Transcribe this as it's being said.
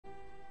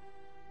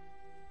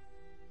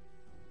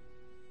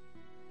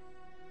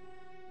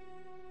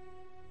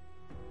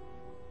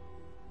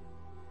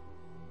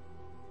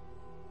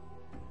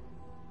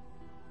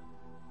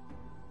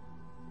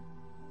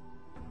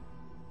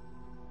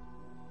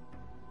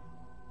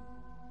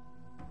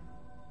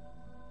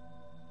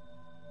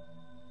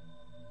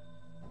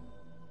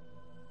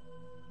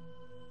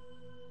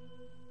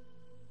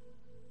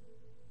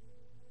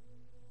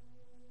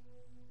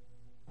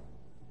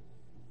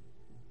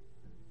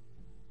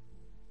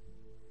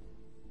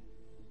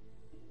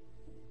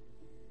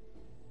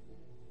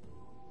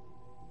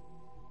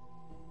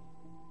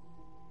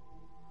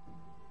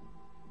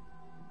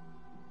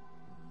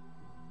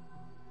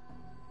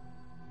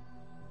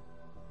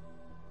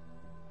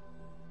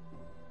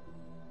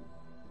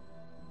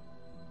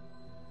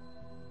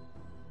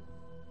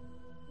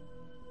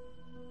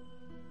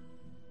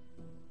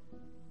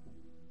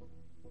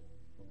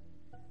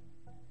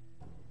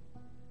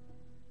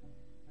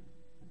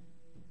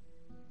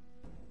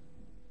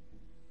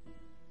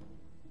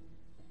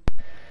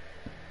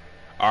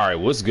All right,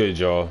 what's good,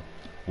 y'all?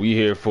 We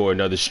here for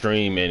another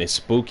stream, and it's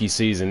spooky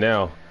season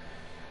now.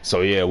 So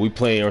yeah, we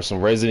playing on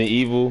some Resident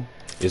Evil.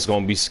 It's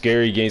gonna be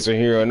scary games from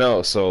here on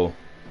out, so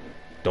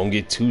don't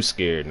get too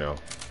scared now.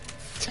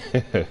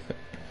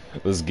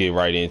 Let's get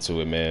right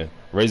into it, man.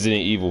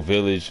 Resident Evil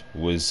Village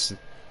was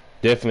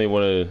definitely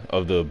one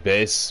of the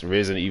best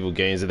Resident Evil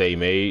games that they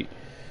made,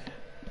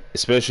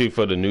 especially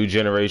for the new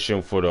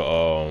generation, for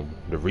the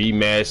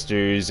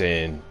remasters,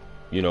 and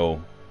you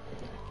know,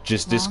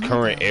 just this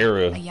current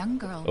era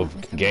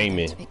of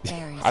gaming.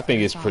 I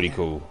think it's pretty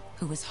cool.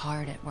 Who was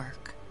hard at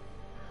work,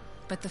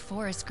 but the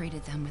forest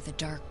greeted them with a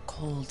dark,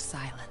 cold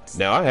silence.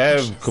 Now I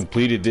have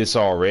completed this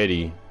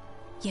already,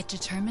 yet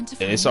determined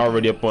to, and it's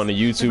already up on the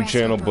YouTube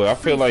channel, but I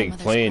feel like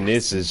playing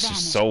this is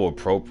just so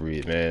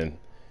appropriate, man.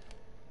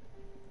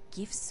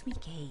 Gifts we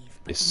gave,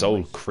 but it's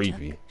so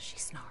creepy. She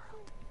snarled.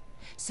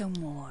 So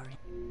more.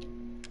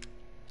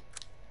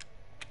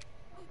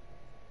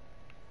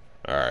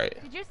 All right,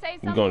 did you say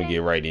something? We're gonna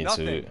get right into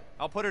Nothing. it.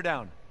 I'll put her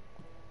down.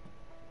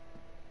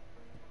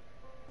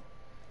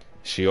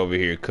 She over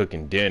here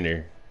cooking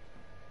dinner.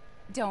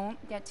 Don't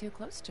get too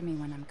close to me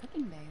when I'm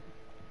cooking,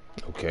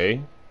 babe.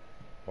 Okay.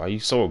 Why are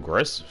you so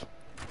aggressive?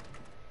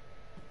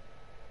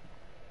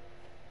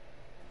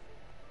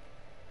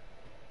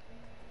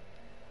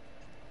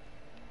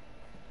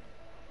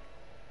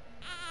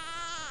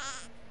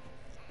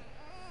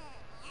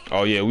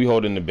 Oh yeah, we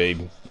holding the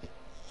baby.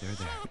 They're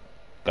there.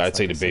 Gotta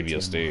take the baby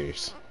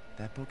upstairs.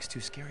 That book's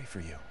too scary for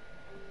you.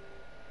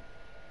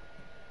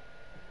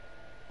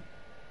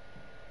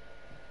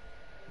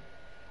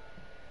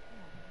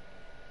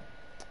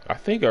 I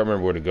think I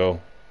remember where to go.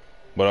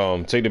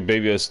 But take the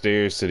baby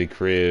upstairs to the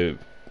crib.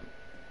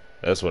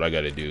 That's what I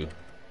gotta do.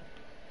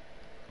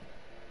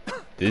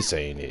 This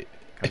ain't it.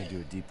 Gotta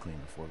do a deep clean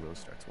before Rose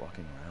starts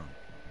walking around.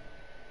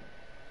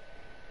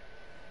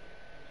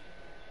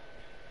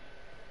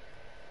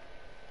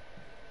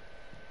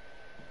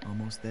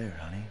 Almost there,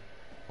 honey.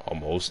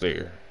 Almost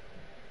there.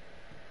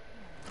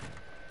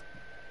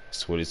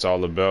 That's what it's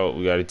all about.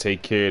 We gotta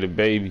take care of the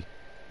baby.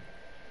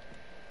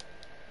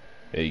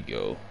 There you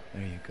go.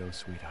 There you go,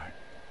 sweetheart.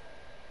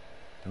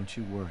 Don't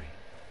you worry.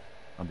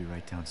 I'll be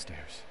right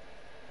downstairs.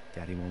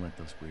 Daddy won't let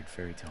those weird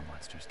fairy tale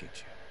monsters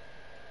get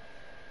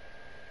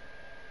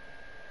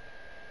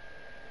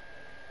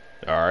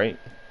you. Alright.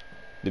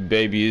 The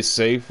baby is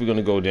safe. We're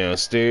gonna go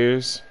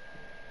downstairs.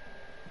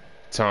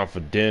 Time for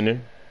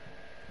dinner.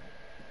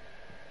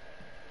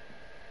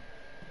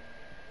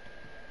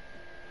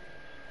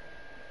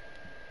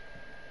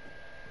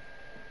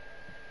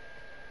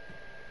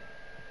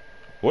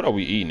 What are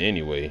we eating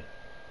anyway?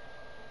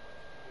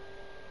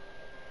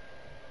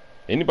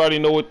 Anybody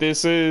know what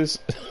this is?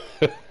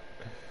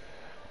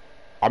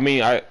 I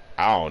mean, I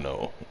don't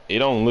know. It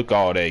don't look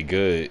all that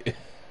good.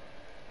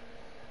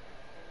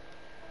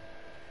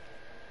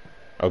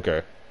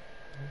 Okay.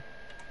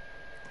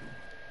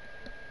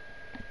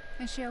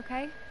 Is she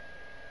okay?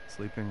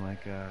 Sleeping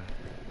like a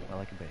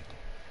baby.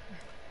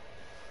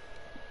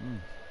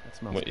 That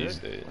smells What good. is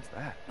that? What's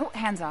that? Oh,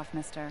 hands off,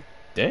 mister.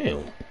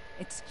 Damn.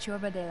 It's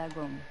churba de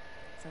legume.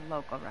 It's a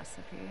local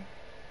recipe.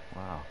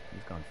 Wow,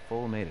 you've gone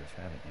full native,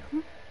 haven't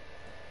you?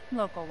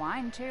 Local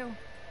wine, too.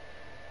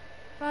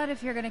 But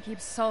if you're gonna keep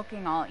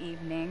sulking all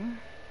evening,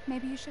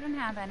 maybe you shouldn't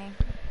have any.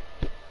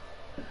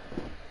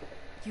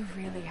 You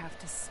really have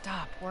to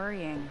stop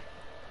worrying.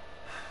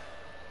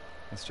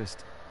 It's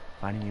just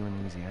finding you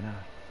in Louisiana,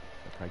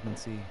 the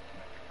pregnancy,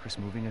 Chris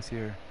moving us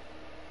here,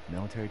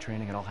 military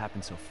training. It all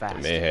happened so fast.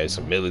 The man had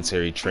some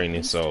military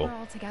training, so We're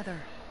all together.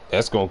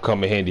 that's gonna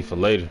come in handy for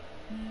later.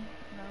 Me,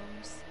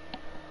 Rose.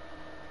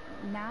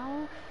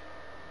 Now,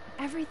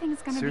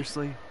 everything's gonna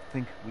Seriously?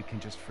 Think we can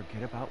just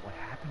forget about what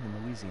happened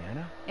in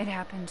Louisiana? be... It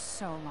happened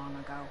so long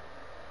ago.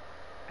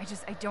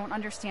 I don't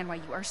understand why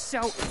you are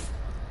so...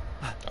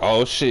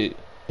 Oh shit.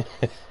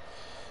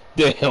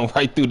 Damn,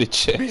 right through the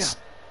chest. Mia,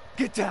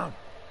 get down.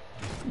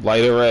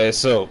 Light her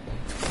ass up.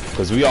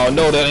 Cause we all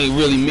know that ain't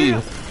really me.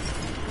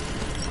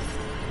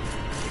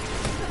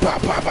 Bah,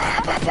 bah,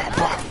 bah, bah, bah,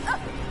 bah.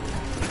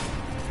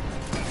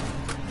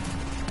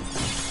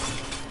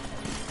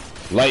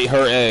 Light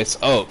her ass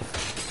up.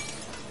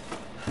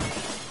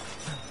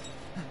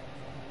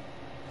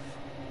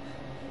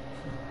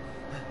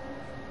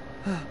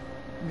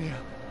 Mia.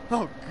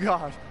 Oh,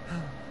 God.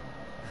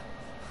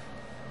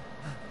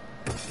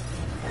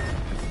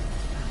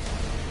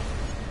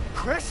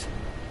 Chris?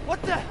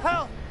 What the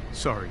hell?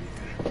 Sorry,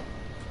 Ethan.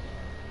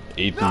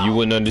 Ethan, you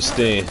wouldn't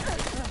understand.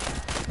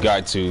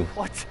 Got to.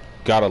 What?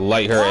 Gotta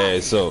light her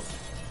ass up.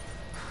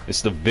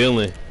 It's the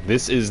villain.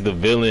 This is the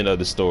villain of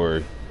the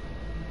story.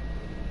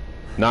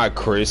 Not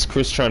Chris.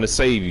 Chris trying to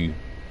save you.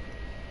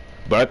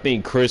 But I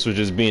think Chris was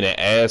just being an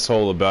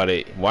asshole about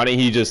it. Why didn't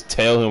he just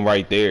tell him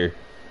right there?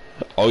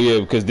 Oh yeah,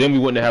 because then we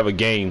wouldn't have a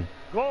game.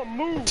 Go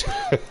move.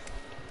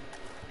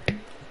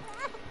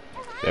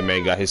 That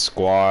man got his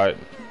squad.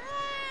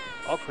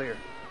 All clear.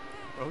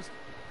 Rose?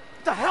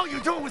 What the hell you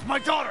doing with my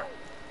daughter?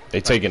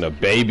 They taking a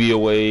baby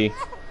away.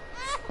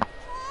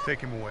 Take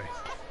him away.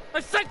 I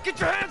said get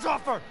your hands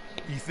off her!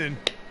 Ethan,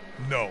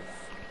 no.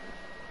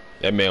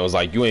 That man was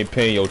like, "You ain't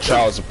paying your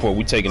child support.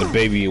 We taking the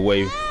baby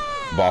away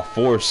by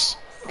force."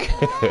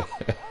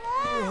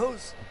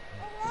 Rose.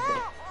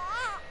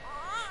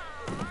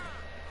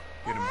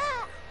 Get him.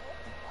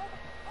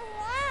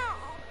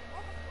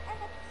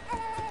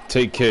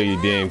 Take care of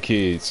your damn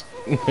kids.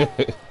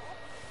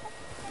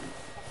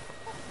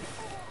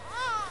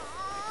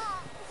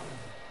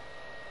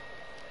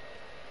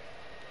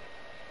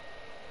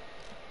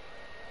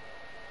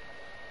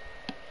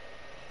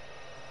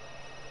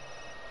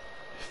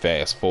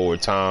 Fast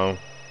forward time.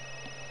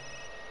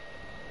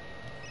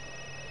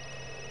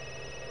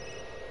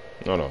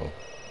 No.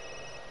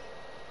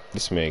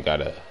 This man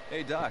got a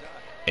Hey, Doc.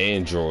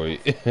 Android.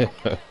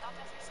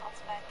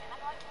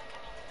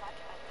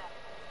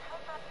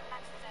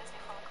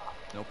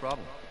 No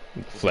problem.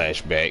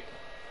 Flashback.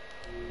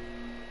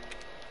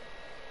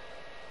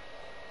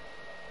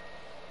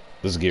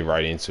 Let's get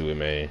right into it,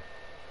 man.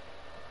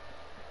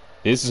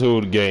 This is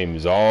who the game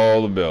is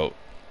all about.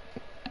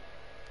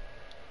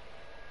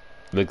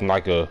 Looking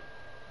like the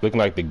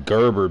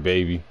Gerber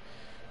baby.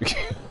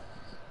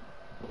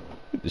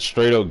 The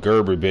straight up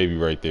Gerber baby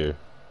right there.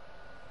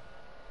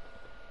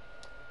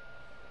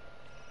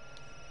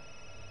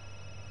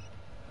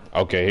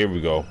 Okay, here we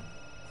go.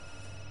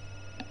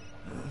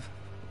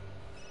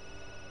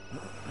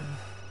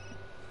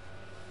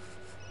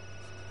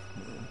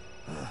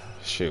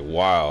 Shit,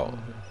 wow.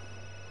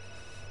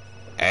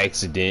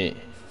 Accident.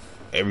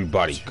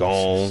 Everybody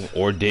gone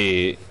or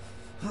dead.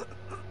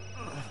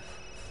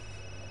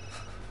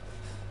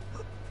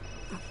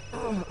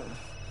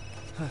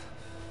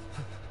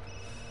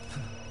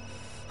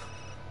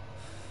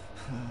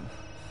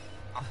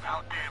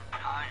 About damn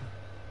time.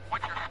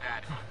 What's your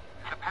status?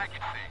 Is the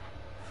package safe?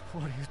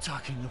 What are you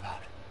talking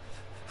about?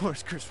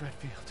 Where's Chris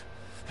Redfield?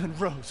 And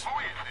Rose? Who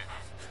is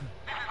this?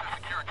 This is a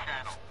secure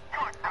channel. You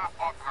are not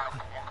authorized to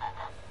walk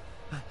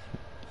over.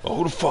 Oh,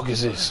 who the fuck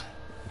is this?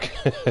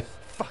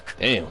 Fuck.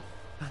 Damn.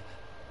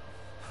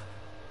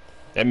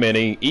 That man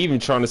ain't even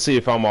trying to see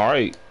if I'm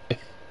alright.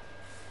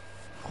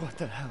 What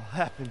the hell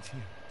happened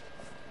here?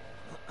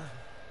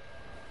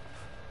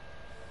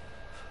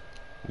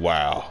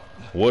 Wow.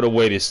 What a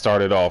way to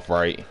start it off,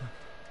 right?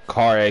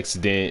 Car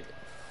accident.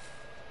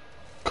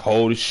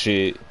 Cold as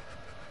shit.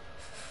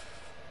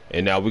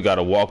 And now we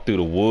gotta walk through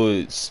the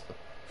woods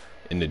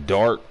in the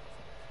dark.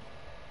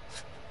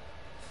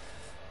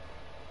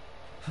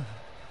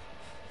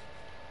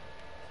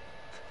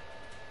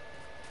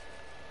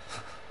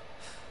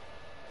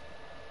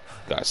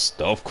 Got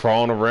stuff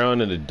crawling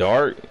around in the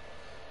dark.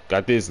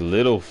 Got this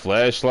little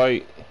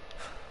flashlight.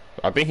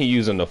 I think he's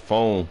using the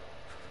phone.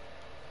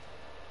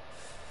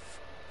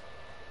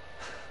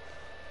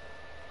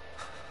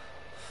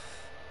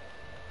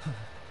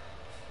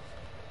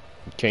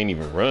 Can't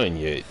even run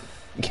yet.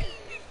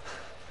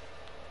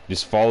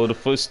 Just follow the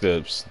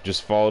footsteps.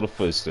 Just follow the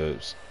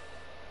footsteps.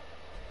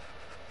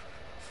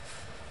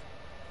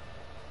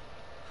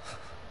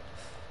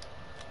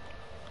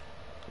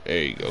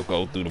 There you go.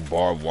 Go through the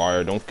barbed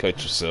wire. Don't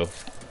cut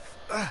yourself.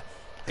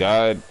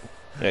 God.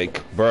 Hey,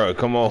 bro,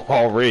 come on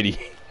already.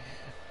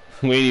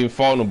 We ain't even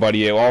fought nobody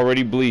yet.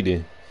 Already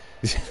bleeding.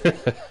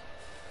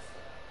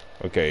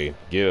 Okay,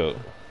 get up.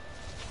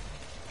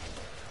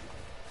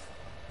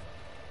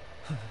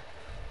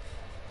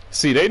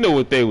 See, they know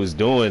what they was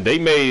doing. They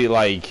made it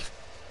like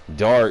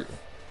dark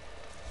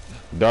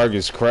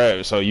as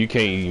crap, so you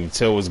can't even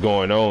tell what's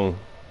going on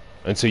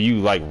until you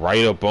like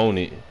right up on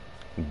it.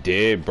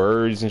 Dead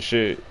birds and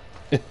shit.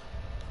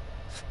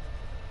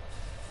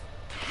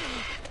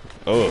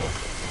 Ugh.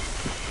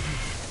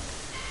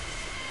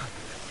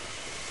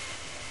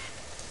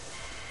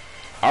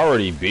 I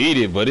already beat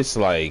it, but it's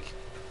like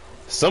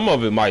some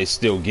of it might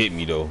still get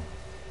me though.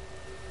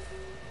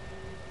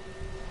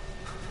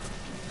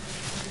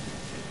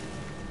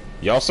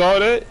 Y'all saw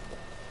that?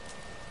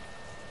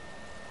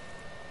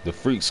 The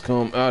freaks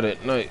come out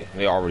at night.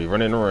 They already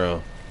running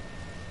around.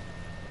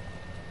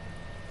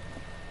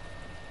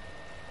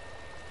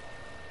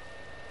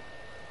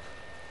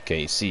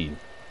 Can't see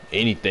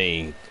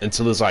anything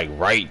until it's like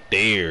right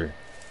there.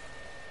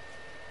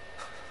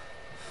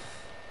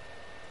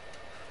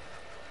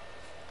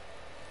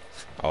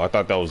 Oh, I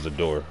thought that was the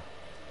door.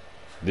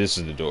 This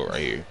is the door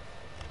right here.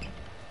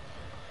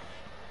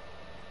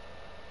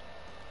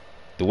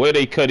 The way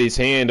they cut his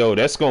hand though,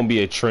 that's gonna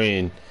be a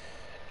trend.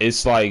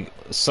 It's like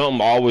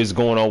something always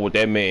going on with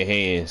that man's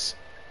hands.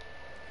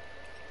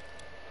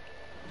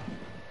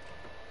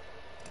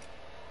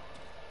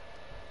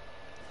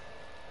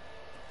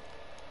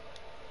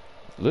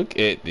 Look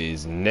at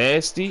this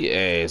nasty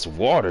ass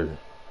water.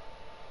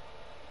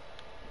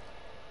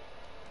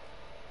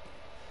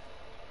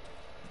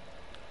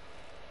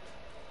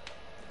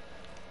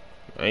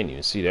 I ain't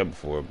even see that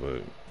before,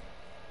 but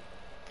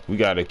we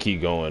gotta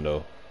keep going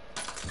though.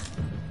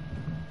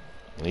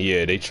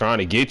 Yeah, they trying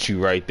to get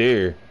you right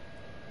there.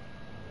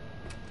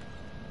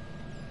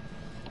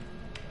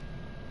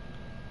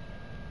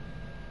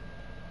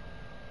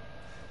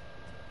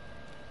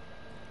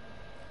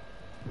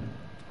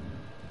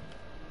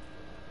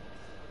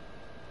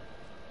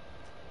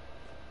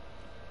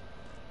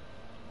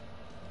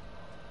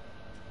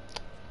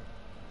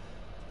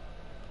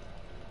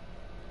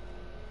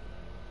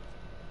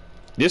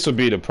 This would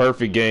be the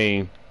perfect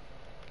game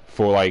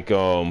for like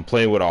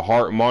playing with a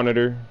heart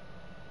monitor.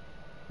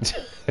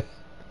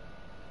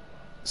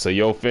 So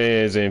your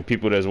fans and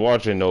people that's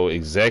watching know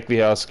exactly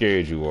how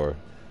scared you are.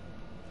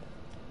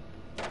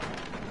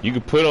 You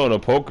can put on a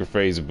poker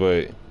face,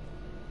 but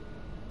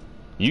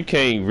you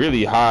can't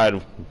really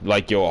hide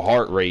like your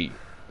heart rate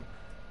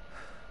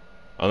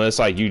unless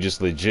like you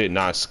just legit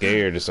not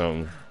scared or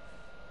something.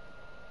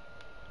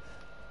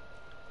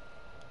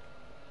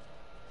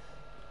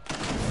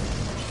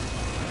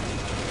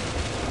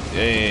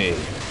 Dang.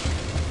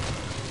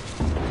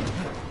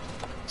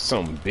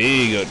 Something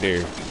big up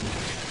there.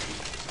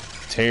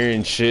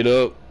 Tearing shit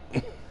up.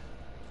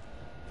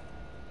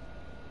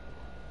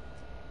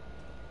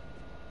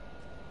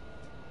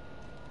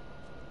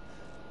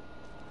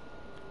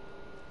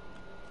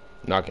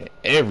 Knocking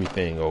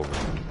everything over.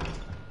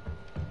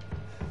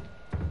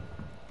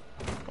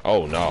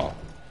 Oh no.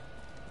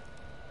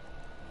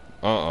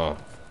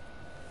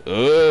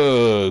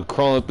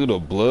 Crawling through the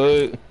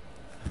blood.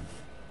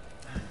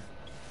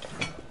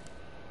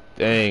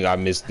 Dang, I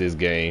missed this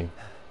game.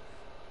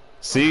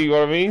 See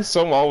what I mean?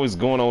 Something always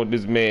going on with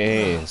this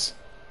man's hands.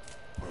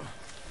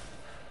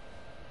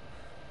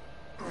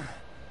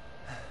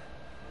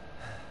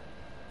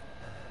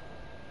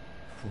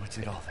 What's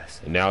it all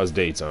this? And now it's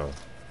daytime.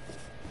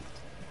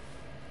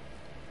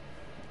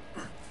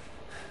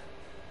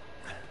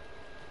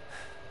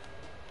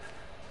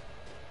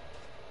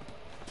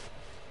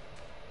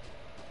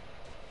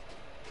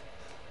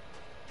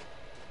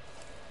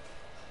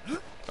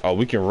 Oh,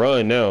 we can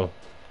run now.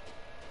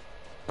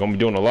 Gonna be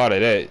doing a lot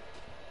of that.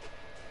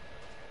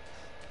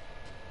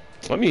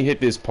 Let me hit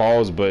this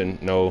pause button.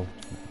 No.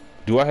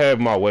 Do I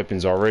have my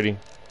weapons already?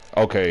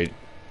 Okay.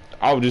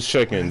 I was just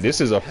checking. This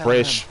is a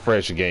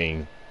fresh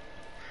game.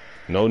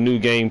 No new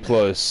game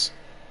plus.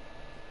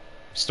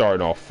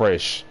 Starting off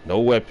fresh. No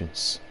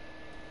weapons.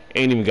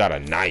 Ain't even got a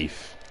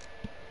knife.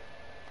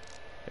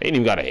 Ain't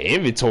even got an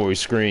inventory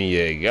screen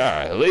yet.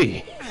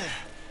 Golly.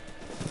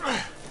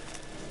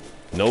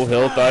 No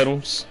health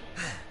items.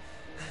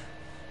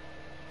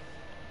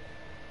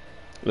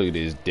 Look at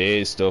this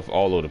dead stuff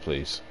all over the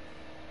place.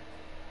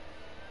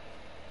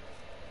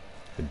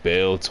 The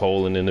bell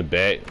tolling in the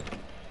back.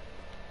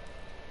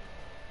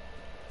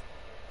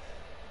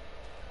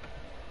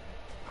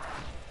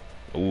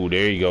 Ooh,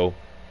 there you go.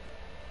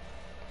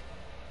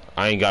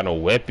 I ain't got no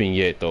weapon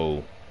yet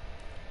though.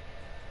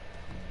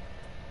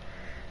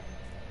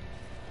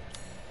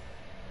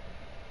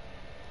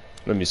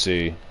 Let me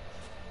see.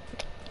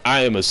 I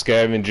am a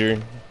scavenger,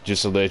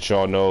 just to let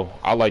y'all know.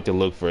 I like to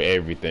look for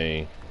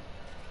everything.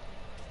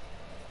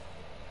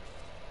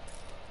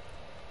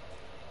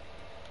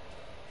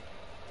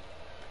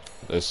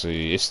 Let's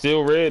see. It's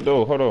still red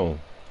though. Hold on.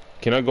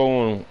 Can I go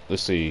on?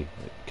 Let's see.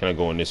 Can I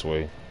go in this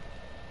way?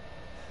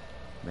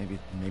 Maybe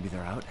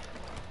they're out.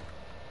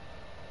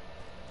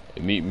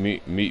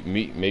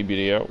 Maybe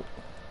they out.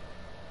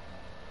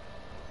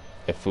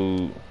 That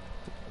food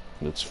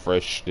looks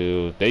fresh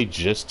still. They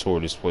just tore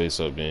this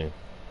place up, then.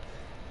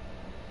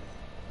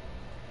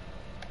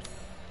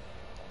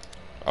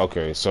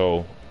 Okay,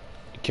 so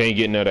can't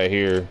get none out of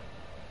here.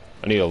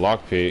 I need a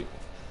lockpick.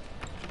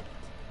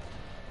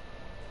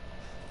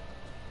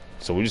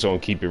 So we just gonna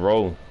keep it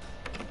rolling.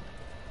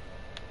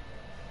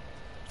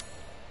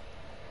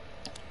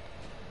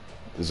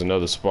 There's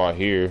another spot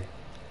here.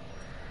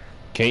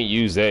 Can't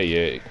use that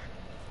yet.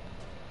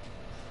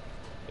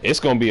 It's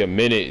gonna be a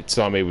minute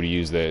till I'm able to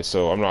use that,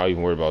 so I'm not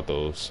even worried about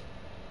those.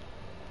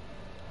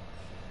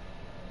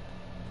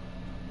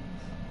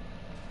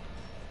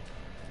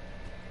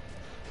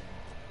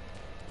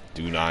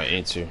 Do not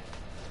enter.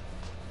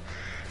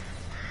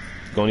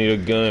 Gonna need a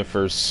gun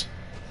first.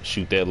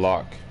 Shoot that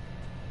lock.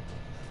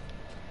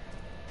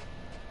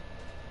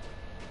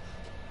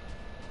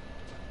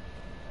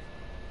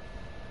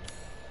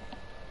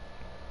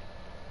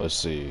 Let's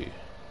see.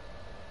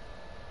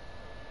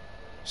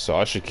 So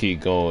I should keep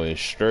going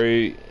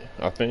straight,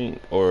 I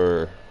think,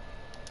 or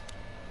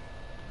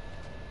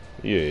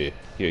yeah,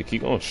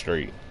 keep going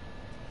straight.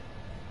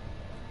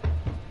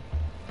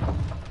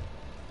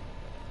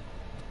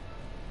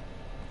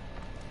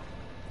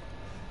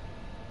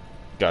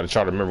 Gotta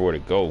try to remember where to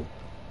go.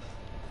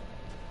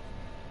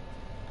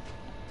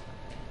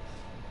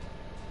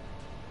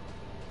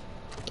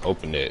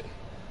 Open it.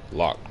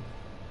 Lock.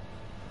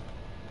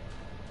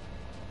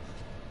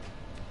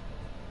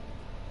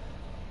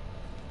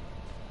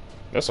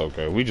 That's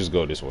okay. We just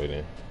go this way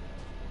then.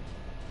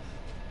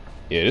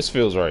 Yeah, this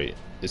feels right.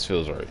 This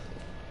feels right.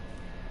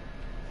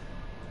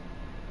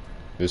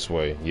 This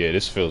way. Yeah,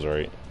 this feels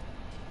right.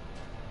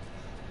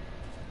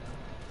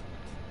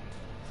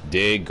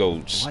 Dead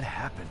goats. What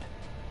happened?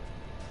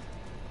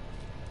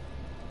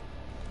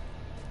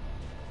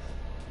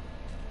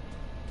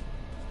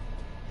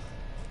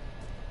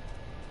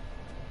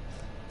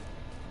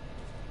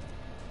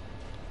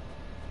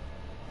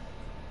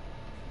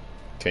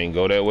 Can't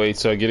go that way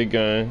till I get a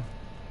gun.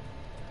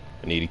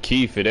 I need a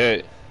key for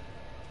that.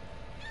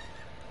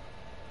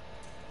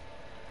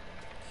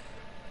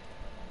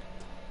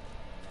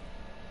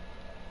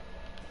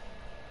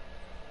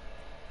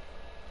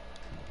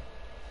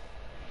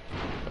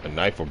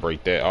 knife will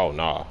break that. Oh,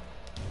 nah.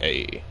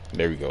 Hey,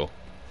 there we go.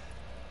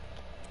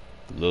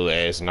 Little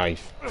ass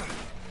knife.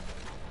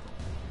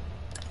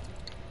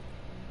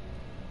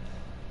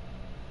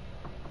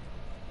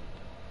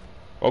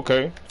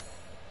 Okay.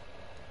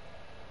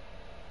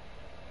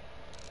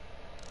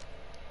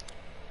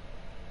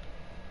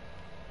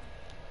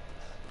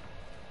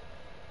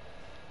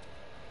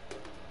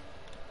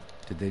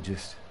 Did they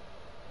just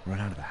run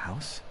out of the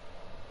house?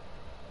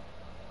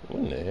 What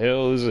in the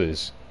hell is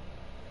this?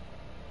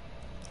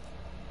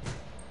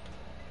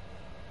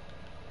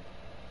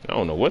 I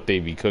don't know what they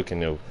be cooking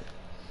though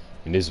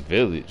in this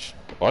village.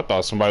 Oh, I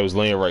thought somebody was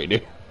laying right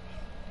there.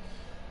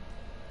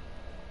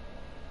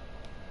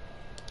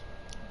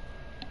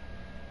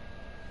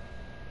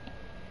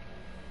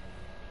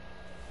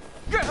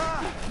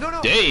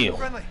 No. Damn.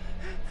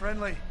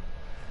 Friendly.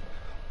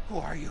 Who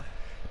are you?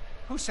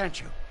 Who sent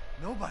you?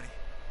 Nobody.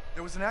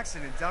 There was an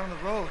accident down on the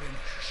road and...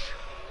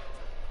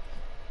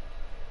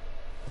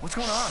 What's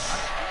going on?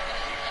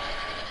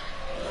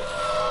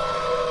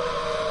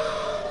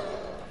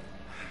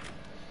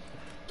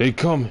 They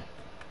coming.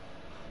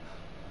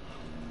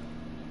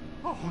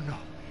 Oh no.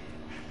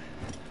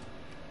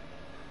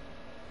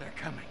 They're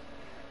coming.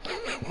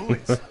 Who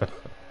is?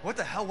 What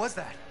the hell was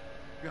that?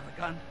 You have a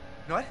gun?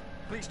 What?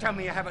 Please tell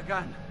me you have a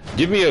gun.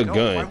 Give me a No,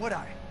 gun. why would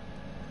I?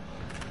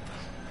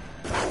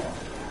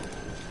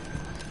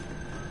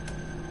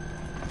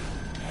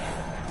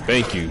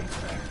 Thank you.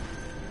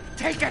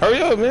 Take it!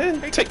 Hurry up,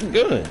 man. Take the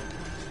gun.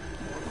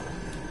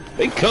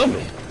 They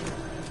coming.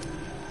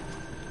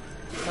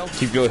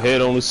 Keep your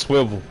head on the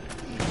swivel.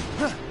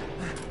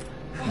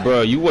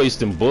 Bruh, you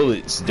wasting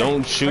bullets.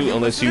 Don't shoot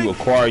unless you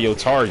acquire your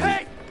target.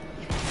 Hey!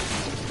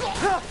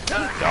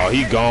 Oh,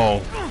 he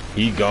gone.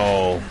 He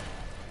gone.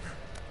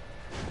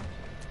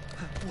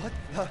 What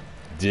the?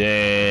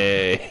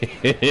 Dang.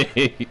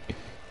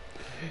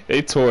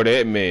 They tore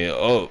that man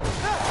up.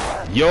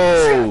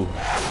 Yo.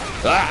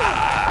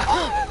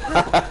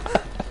 Ah.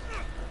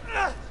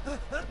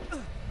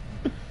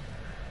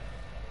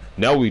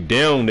 Now we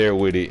down there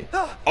with it.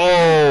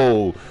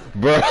 Oh,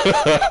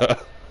 bruh.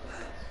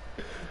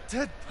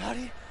 Dead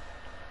body?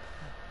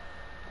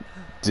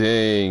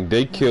 Dang,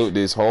 they killed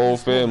this whole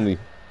family.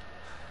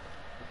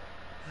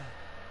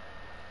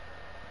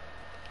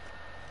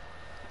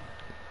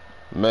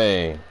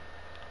 Man.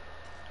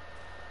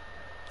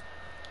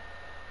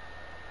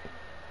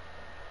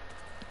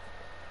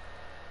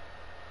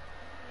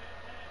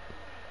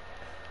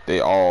 They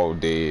all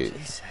dead.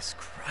 Jesus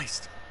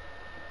Christ.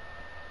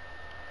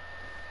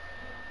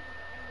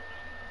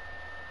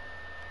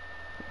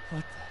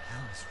 What the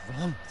hell is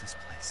wrong with this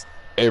place?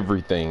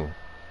 Everything.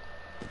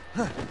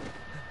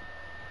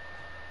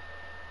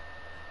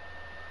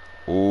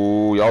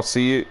 Ooh, y'all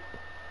see it?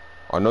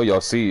 I know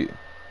y'all see it.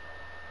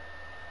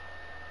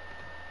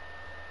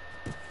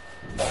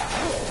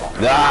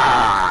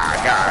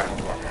 Ah, God.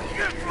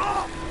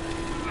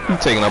 You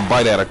taking a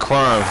bite out of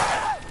crime.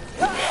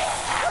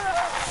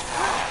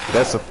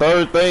 That's the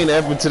third thing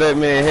that happened to that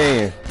man's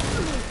hand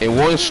in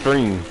one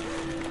stream.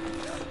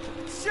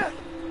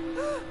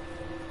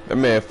 That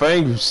man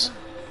fingers.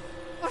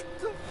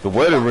 The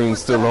wedding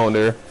ring's still on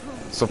there,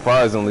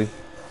 surprisingly.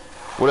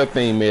 What that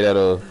thing made out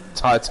of?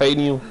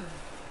 Titanium?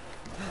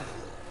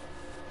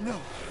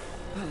 No.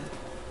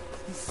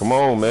 Come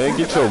on, man,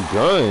 get your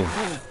gun.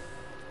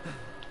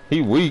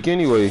 He weak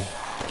anyway.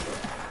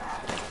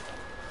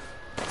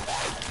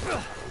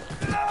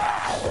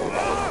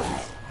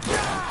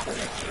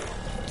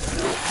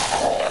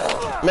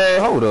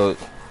 Man, hold up.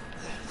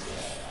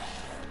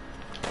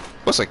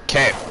 What's a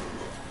cat?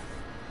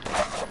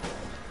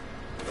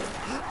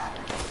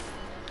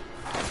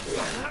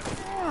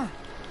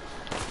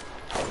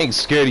 Ain't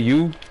scared of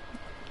you.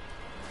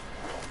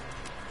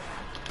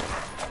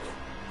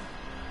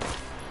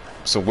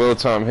 It's a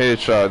well-timed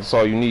headshot. That's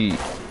all you need.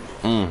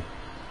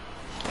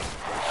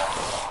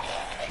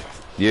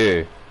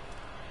 Yeah.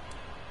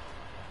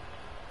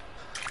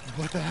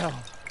 What the hell?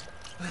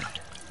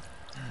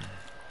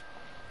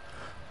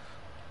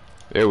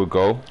 There we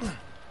go.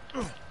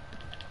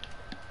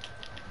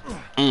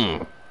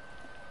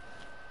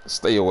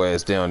 Stay your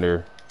ass down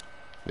there.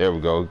 There we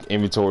go.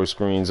 Inventory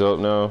screen's up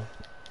now.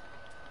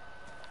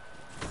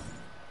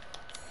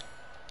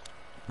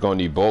 Gonna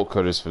need bolt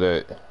cutters for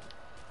that.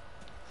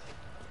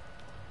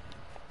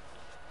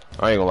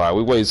 I ain't gonna lie,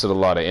 we wasted a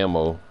lot of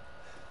ammo.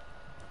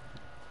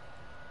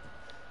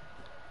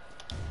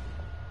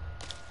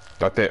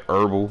 Got that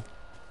herbal.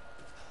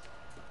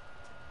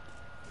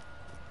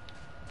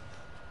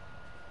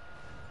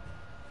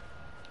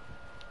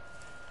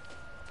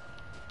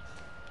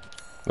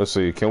 Let's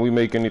see, can we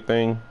make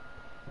anything?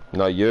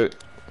 Not yet.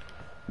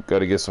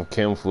 Gotta get some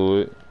chem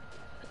fluid.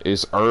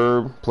 It's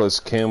herb plus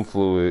chem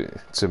fluid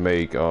to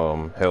make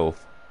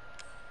health.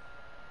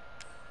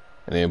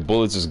 And then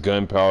bullets is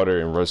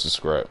gunpowder and rusted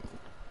scrap.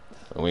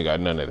 And we got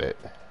none of that.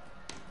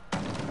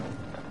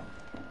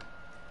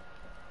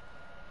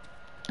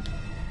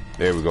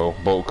 There we go,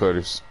 bolt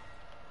cutters.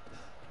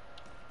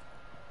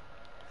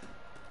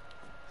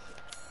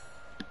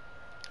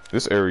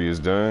 This area is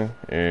done,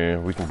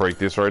 and we can break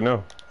this right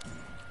now.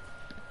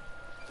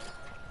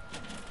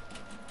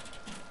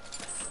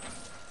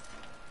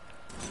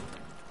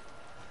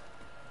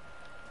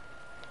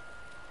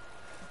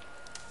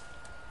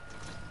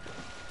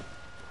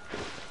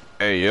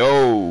 Hey,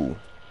 yo.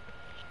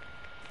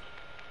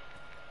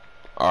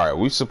 Alright,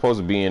 we supposed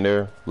to be in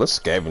there. Let's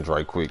scavenge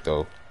right quick,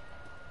 though.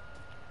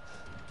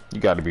 You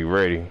got to be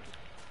ready.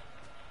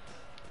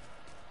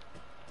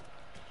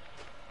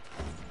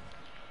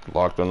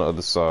 Locked on the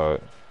other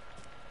side.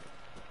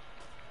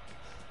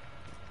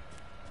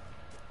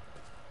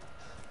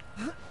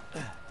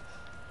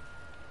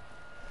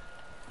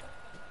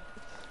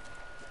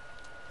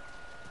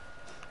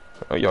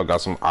 Oh, y'all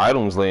got some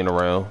items laying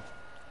around.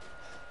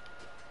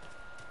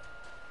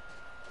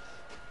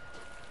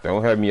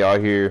 Don't have me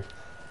out here.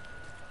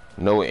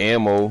 No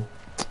ammo.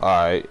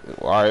 Alright.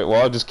 Alright,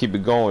 well, I'll just keep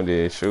it going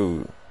there.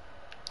 Shoot.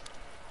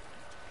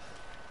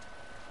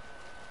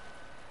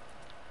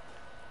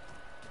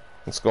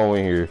 Let's go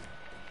in here.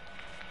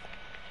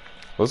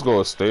 Let's go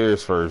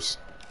upstairs first.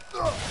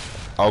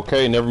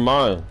 Okay, never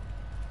mind.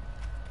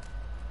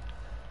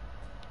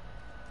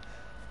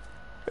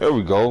 There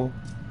we go.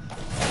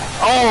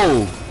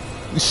 Oh!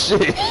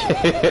 Shit.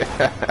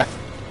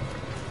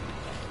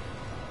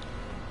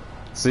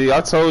 See,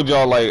 I told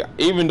y'all, like,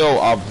 even though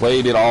I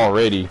played it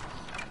already,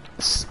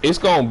 it's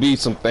gonna be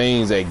some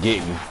things that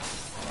get me.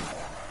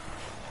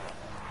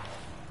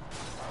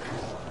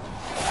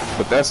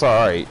 But that's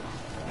alright.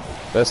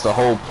 That's the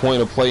whole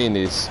point of playing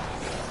this.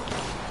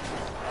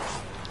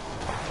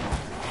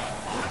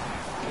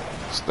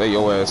 Stay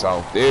your ass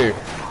out there.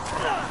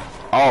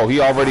 Oh, he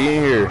already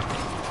in here.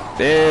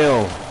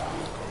 Damn.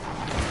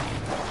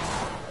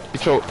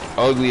 Get your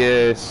ugly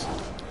ass.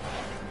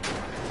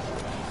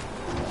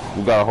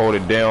 We gotta hold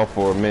it down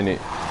for a minute.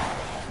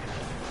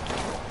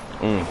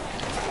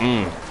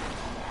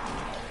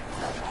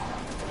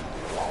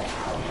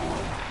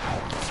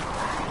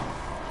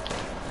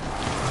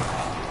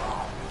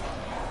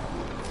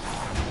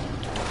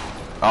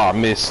 Oh, I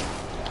missed.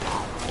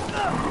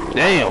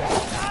 Damn.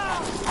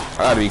 I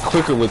gotta be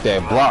quicker with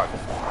that block.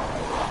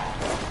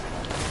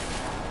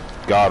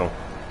 Got him.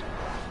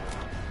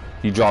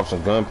 He dropped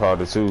some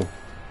gunpowder too.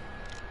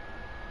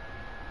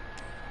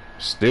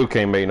 Still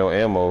can't make no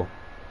ammo.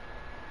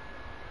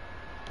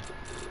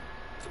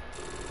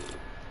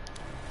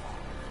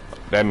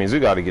 That means we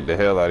gotta get the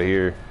hell out of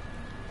here.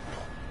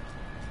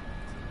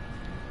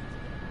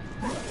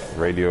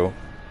 Radio.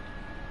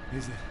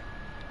 Is it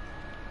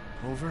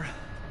over?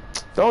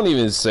 Don't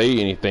even say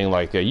anything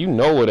like that. You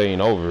know it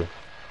ain't over.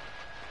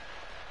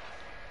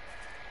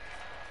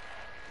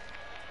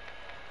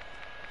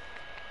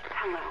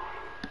 Hello.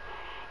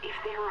 If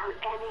there are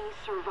any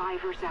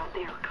survivors out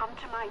there, come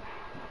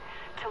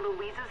to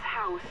Louisa's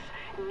house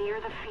near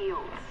the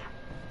fields.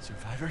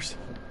 Survivors?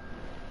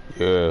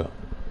 Yeah.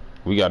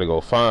 We gotta go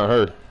find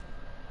her.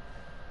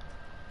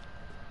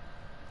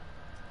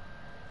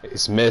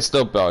 It's messed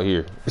up out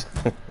here.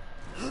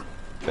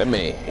 That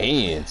man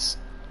hands.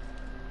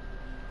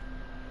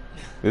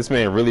 This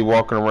man really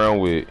walking around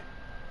with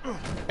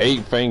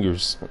 8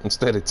 fingers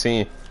instead of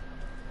 10.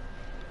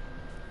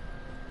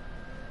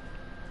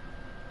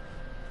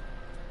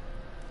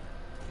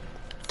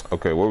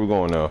 Okay, where we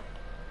going now?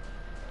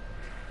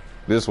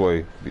 This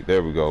way.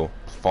 There we go.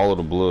 Follow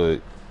the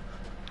blood.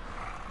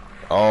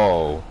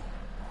 Oh.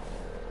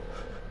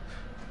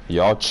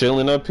 Y'all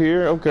chilling up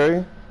here?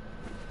 Okay.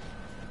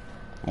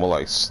 More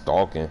like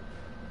stalking.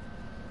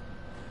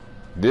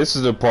 This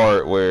is the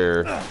part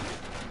where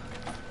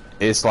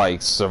it's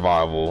like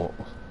survival.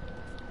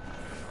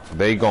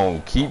 They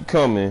gonna keep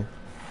coming,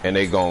 and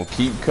they gonna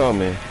keep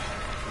coming.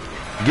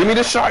 Give me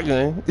the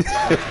shotgun.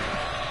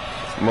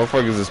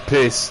 Motherfuckers is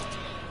pissed.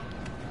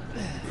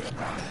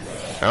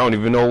 I don't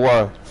even know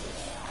why.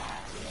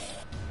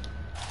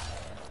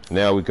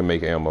 Now we can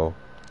make ammo.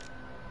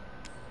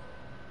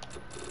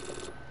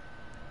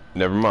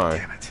 Never mind.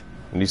 Damn it.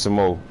 Need some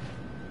more.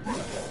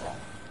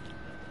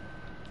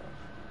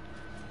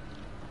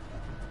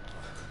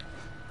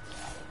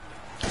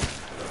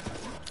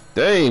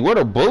 Dang, where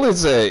the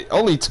bullets at?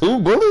 Only 2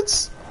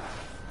 bullets?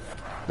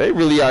 They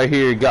really out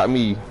here got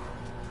me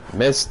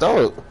messed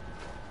up.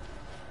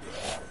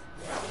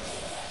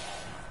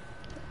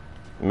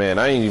 Man,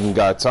 I ain't even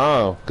got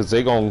time, cause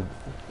they gon'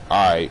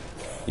 alright.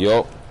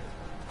 Yup.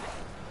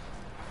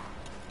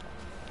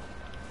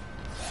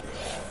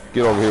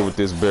 Get over here with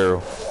this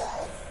barrel.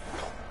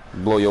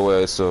 Blow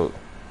your ass up.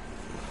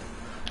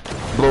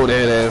 Blow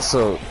that ass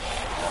up.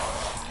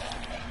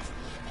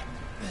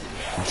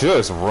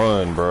 Just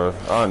run, bro.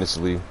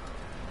 Honestly.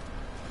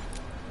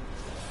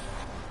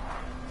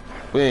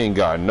 We ain't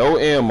got no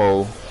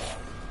ammo.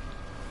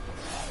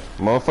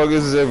 Motherfuckers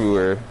is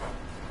everywhere.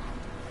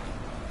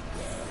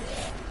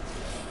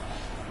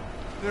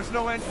 There's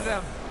no end to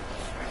them.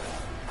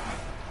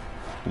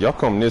 Y'all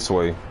come this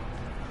way.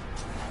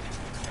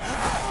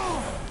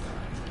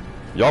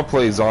 Y'all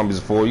played zombies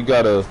before. You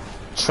gotta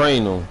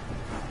train them.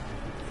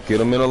 Get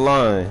them in a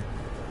line.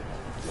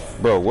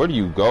 Bro, where do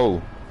you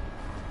go?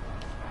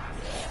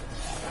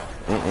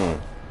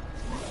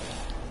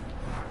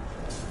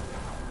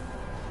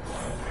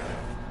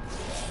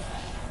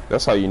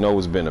 That's how you know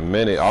it's been a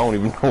minute. I don't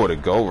even know where to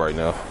go right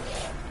now.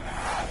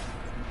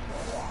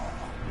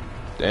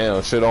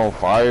 Damn, shit on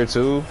fire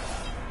too.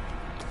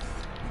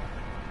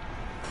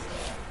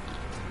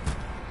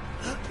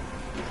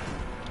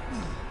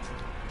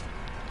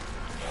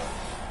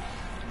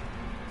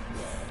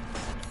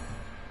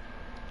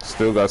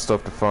 Still got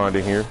stuff to find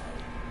in here.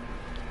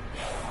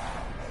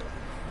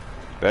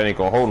 That ain't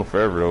gonna hold them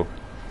forever though.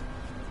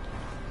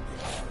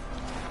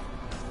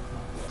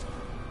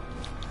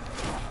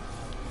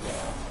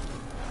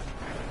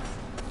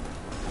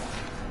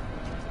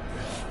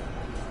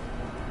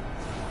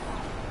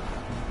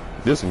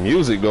 This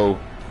music though.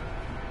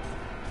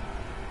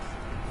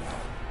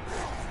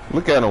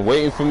 Look at him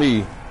waiting for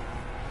me.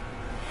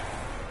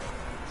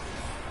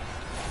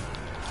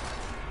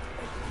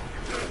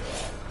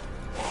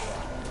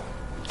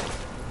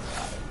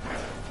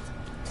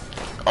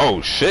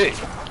 Oh shit.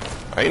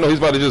 I didn't know he's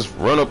about to just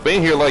run up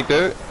in here like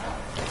that.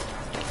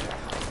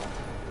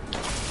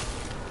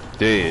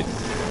 Dead.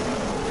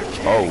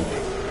 Oh.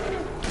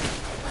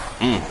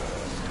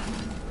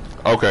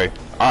 Okay.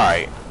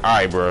 Alright.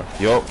 Alright, bro.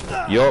 Yup.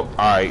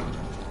 Alright.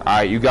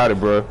 Alright, you got it,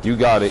 bro. You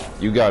got it.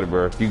 You got it,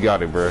 bro. You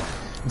got it, bro.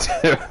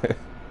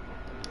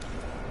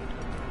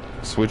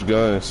 Switch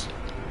guns.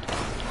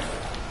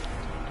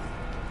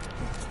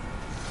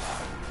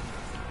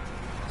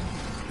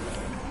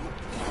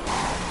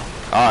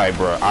 Alright,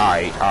 bro.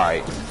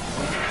 Alright.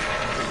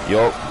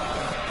 Yup.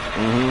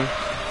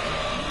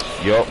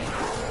 Yup.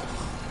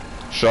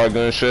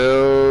 Shotgun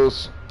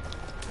shells.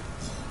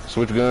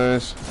 Switch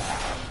guns.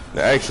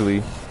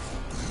 Actually,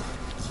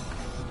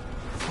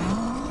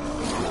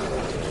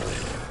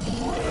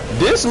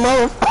 this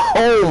mother.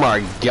 Oh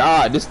my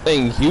god, this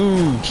thing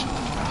huge.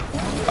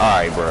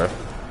 Alright, bro.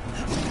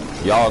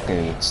 Y'all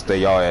can stay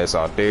y'all ass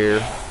out there.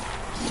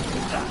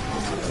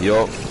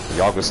 Yup.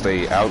 Y'all can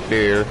stay out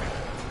there.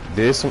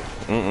 This.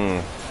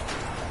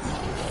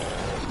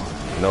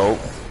 Nope.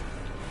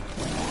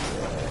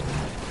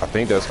 I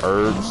think that's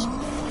herbs.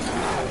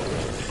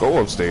 Go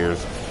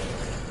upstairs.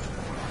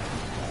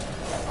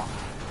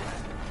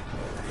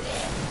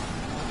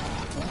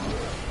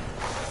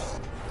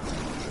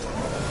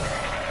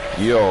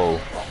 Yo,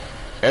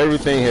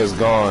 everything has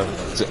gone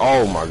to,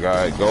 oh my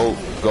god,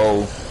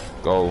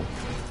 go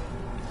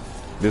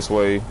this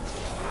way.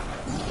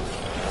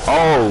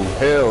 Oh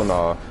hell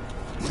nah.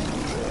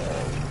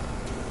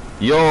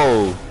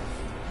 Yo,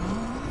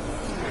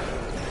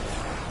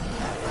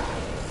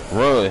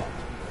 run,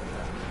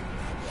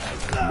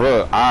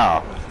 bruh.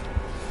 Ow.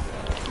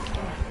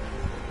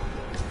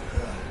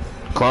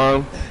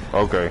 Climb.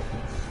 Okay,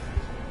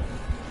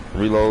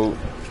 reload.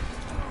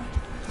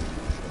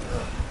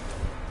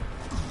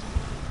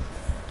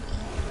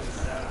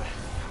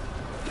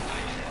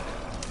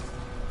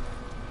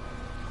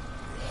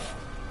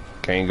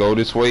 Can't go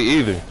this way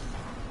either.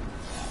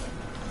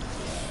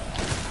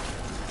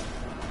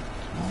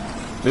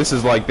 This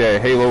is like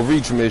that Halo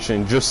Reach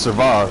mission, just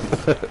survive.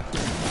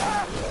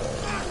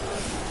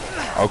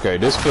 Okay,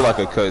 this feel like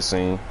a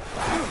cutscene.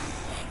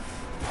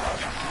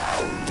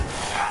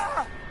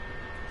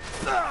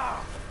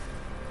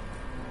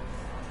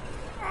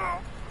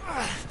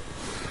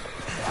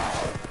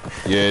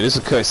 Yeah, this is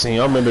a cutscene.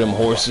 I remember them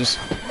horses.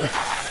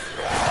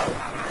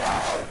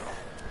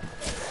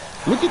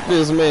 Look at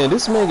this man.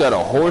 This man got a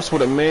horse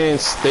with a man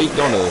staked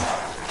on a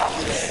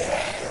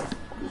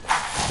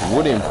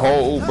wooden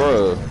pole,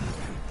 bruh.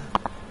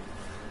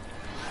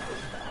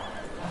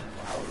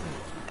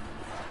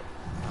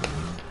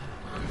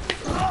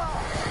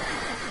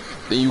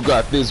 Then you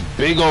got this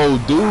big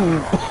old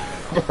dude,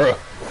 bruh.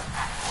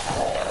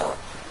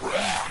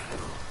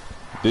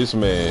 This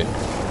man.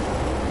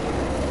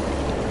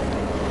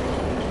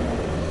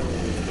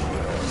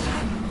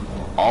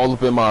 All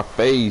up in my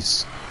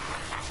face.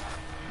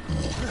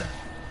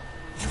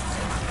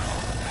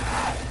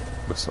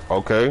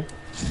 Okay.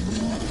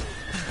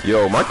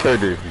 Yo, my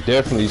character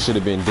definitely should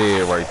have been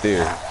dead right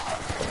there.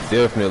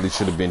 Definitely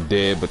should have been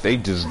dead, but they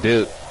just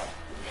dipped.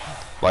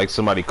 Like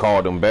somebody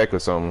called them back or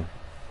something.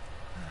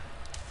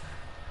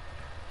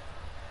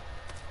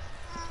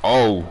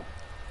 Oh.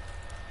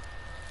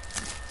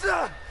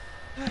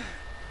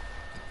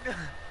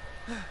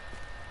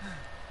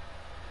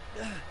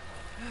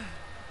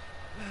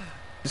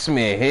 This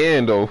man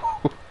hand though.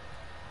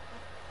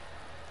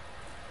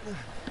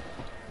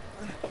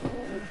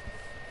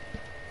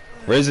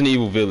 Resident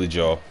Evil Village,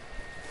 y'all.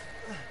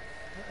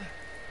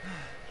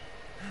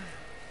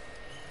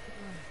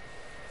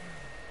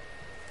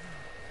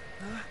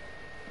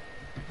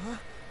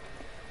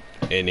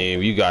 And then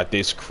we got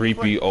this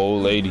creepy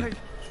old lady.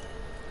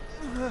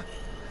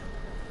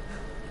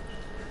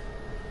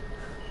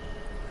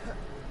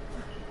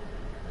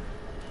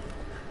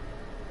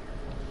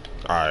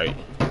 Alright.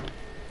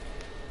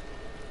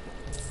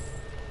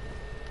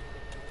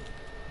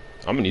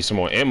 I'm gonna need some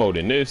more ammo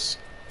than this.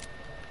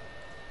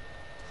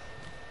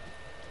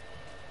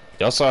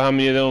 Y'all saw how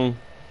many of them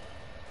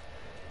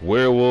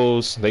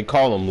werewolves. They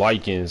call them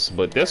lichens,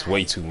 but that's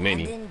way too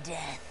many. And in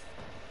death,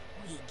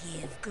 we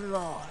give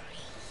glory.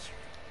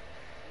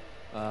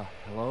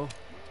 Hello?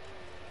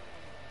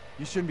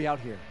 You shouldn't be out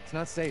here. It's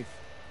not safe.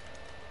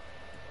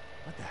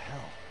 What the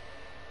hell?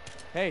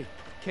 Hey,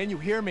 can you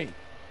hear me?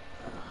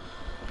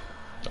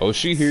 Oh,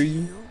 she hear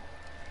you?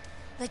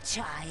 The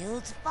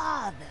child's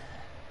father.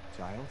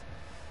 Child?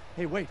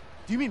 Hey, wait.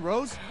 Do you mean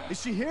Rose?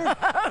 Is she here?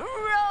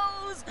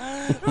 Rose!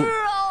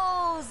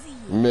 Rosie!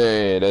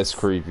 Man, that's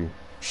creepy.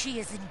 She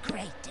is in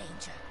great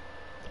danger.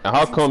 And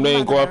how come they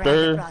ain't go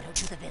after her?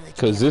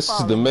 Because this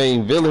is the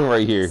main villain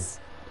right here.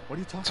 What are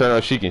you talking Turn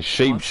out she can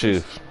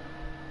shapeshift.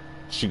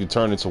 She can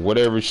turn into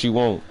whatever she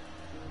want.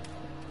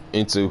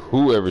 Into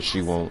whoever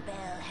she want. Bell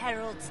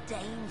heralds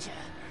danger.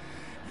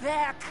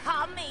 They're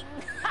coming.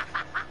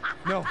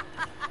 No.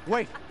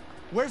 Wait.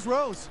 Where's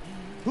Rose?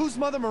 Who's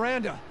Mother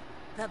Miranda?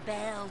 The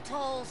bell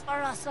tolls for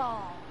us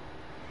all.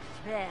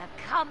 They're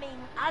coming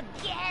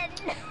again.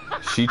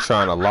 She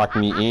trying to lock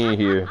me in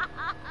here.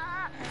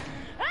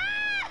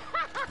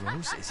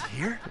 Rose is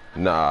here?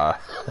 Nah.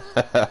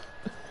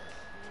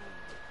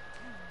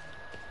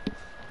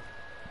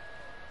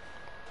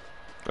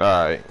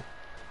 Alright.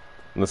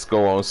 Let's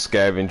go on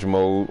scavenge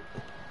mode.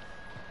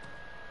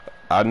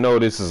 I know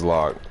this is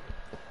locked.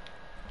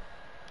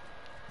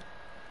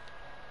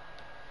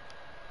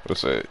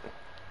 What's that?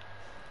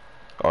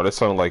 Oh, that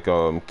sounds like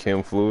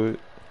chem fluid.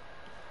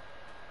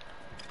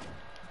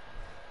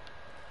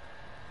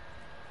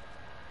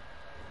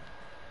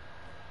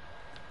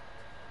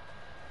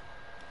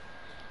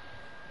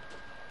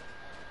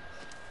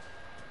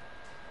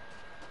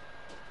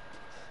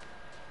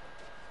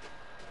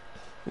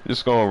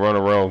 Just gonna run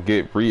around,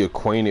 get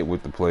reacquainted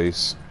with the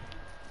place.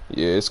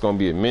 Yeah, it's gonna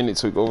be a minute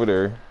to go over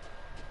there.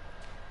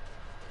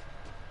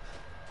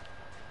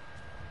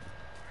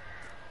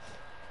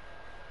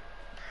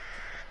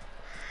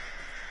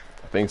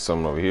 I think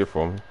something over here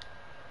for me.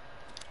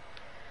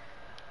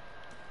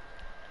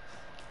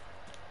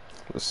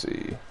 Let's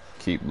see.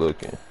 Keep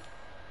looking.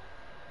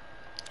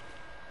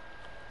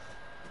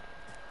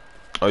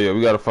 Oh yeah,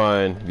 we gotta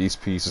find these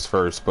pieces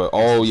first. But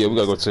oh yeah, we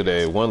gotta go to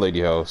the one lady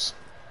house.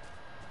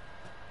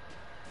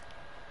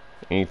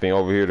 Anything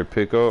over here to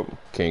pick up?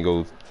 Can't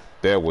go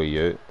that way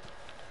yet.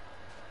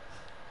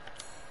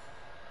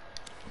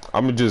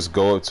 I'm gonna just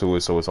go up to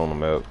it so it's on the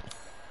map.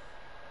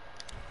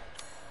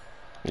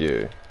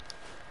 Yeah.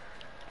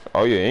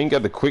 Oh yeah, ain't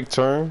got the quick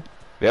turn.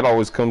 That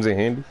always comes in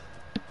handy.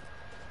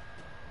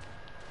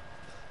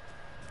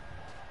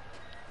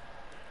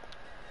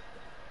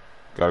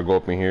 Gotta go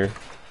up in here.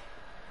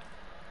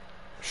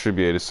 Should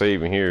be able to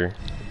save in here.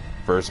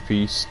 First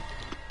piece.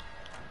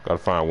 Gotta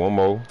find one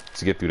more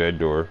to get through that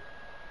door.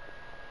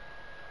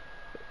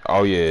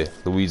 Oh yeah,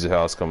 Louisa's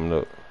house coming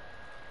up.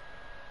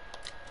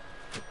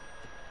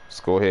 Let's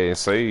go ahead and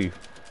save.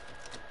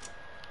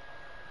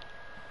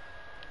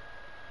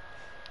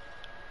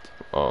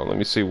 Let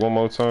me see one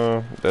more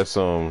time. That's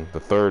the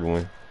third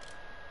one.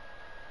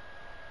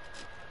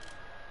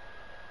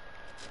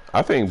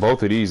 I think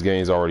both of these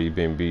games already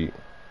been beat,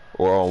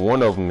 or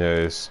one of them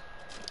has.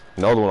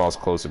 Another one I was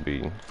close to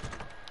beating.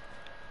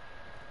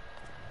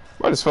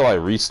 I just feel like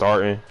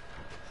restarting.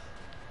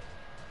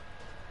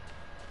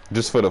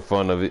 Just for the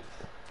fun of it.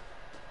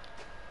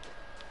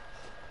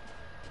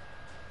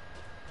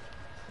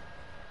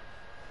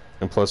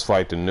 And plus, for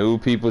like the new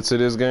people to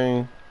this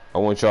game, I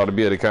want y'all to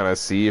be able to kind of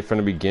see it from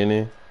the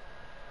beginning.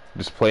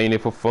 Just playing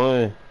it for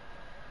fun.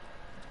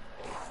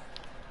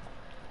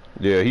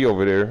 Yeah, he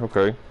over there.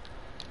 Okay.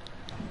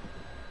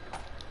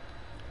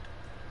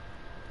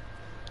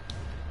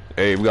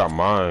 Hey, we got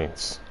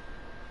mines.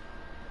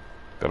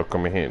 That'll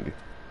come in handy.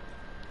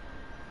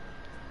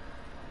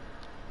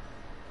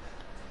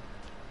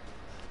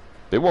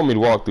 They want me to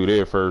walk through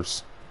there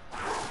first.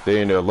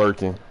 They in there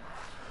lurking.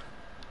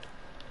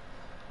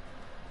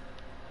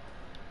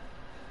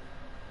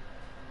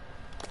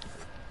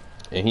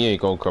 And he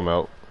ain't gonna come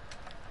out.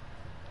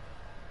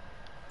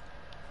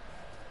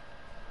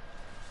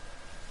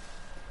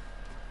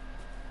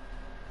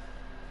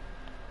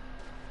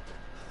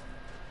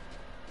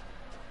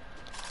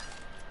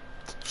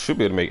 Should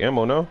be able to make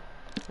ammo now.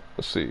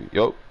 Let's see.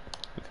 Yup.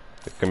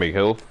 It can make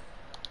health.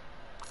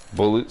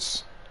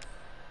 Bullets.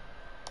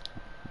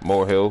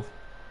 More health.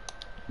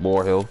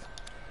 More health.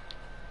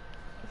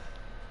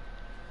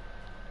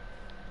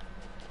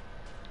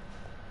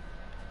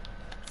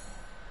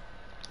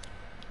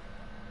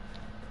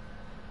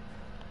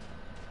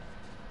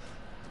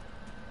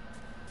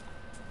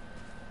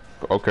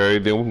 Okay,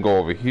 then we can go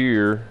over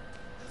here.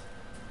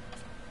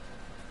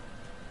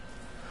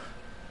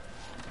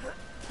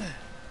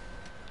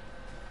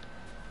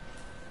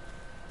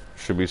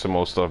 Should be some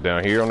more stuff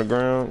down here on the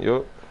ground.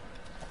 Yup.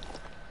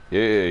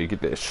 Yeah, you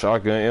get that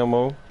shotgun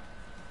ammo.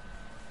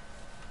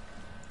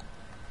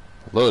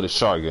 Love the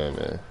shotgun,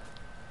 man.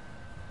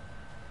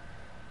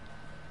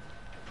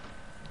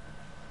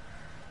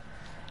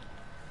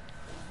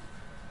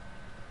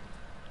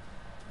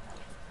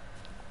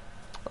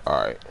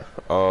 Alright.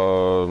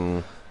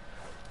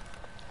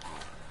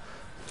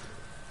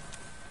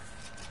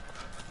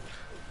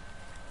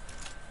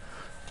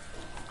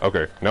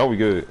 Okay, now we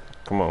good.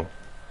 Come on.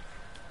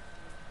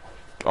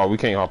 Oh, we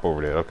can't hop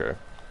over there. Okay,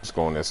 let's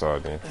go on that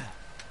side then.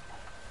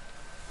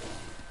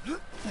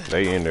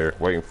 They in there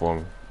waiting for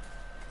me.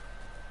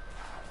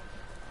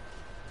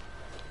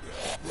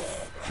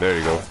 There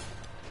you go.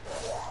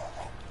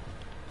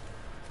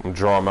 I'm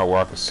drawing out where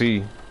I can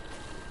see.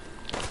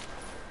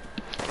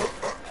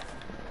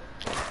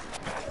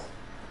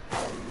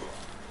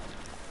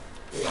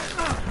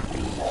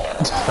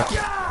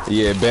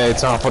 Yeah, bad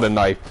time for the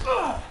knife.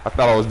 I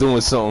thought I was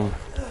doing something.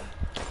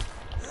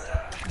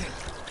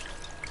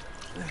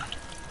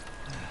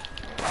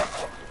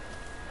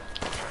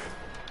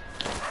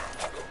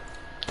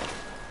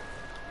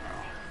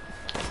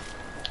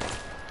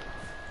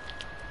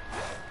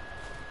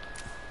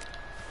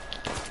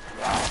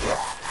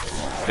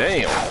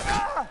 Damn.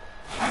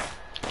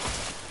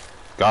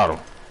 Got him.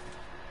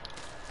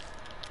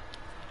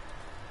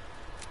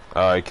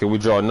 Alright, can we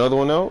draw another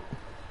one out?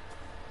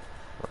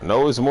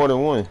 No, it's more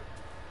than one.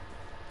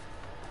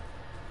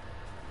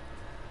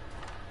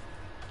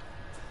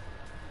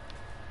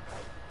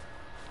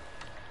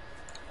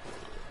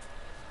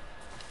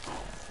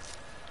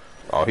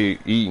 Oh, he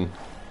eating.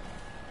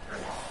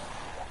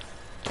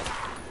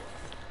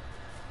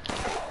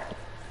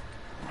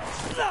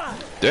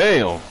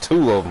 Damn,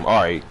 two of them.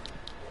 All right,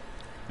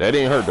 that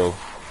didn't hurt though.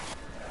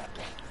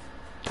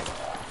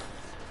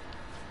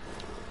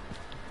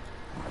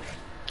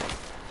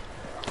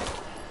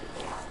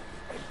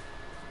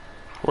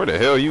 Where the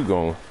hell you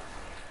going?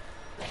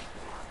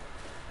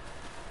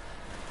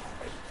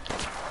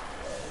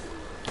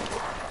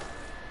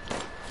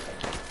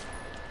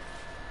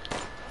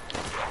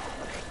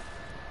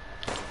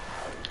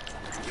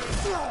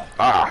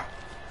 Ah.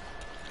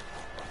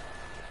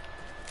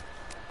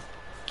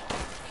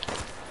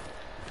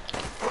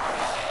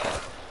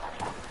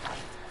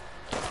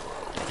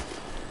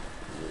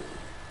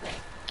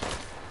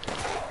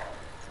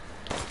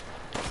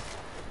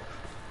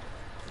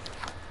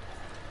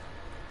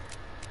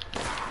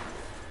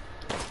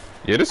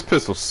 Yeah, this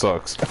pistol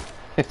sucks.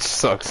 It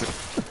sucks.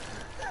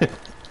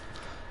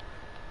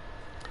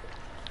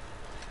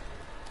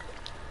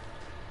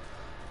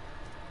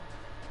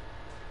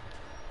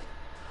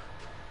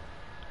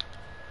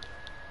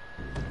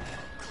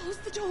 Close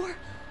the door,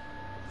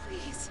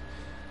 please.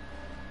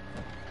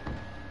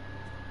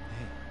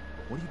 Hey,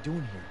 what are you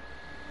doing here?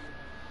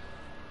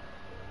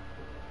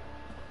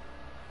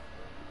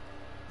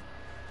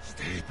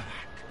 Stay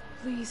back.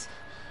 Please,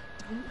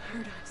 don't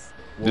hurt us.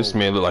 This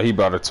man look like he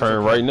about to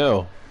turn right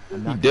now. He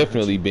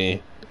definitely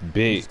been I'm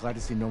big. just glad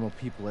to see normal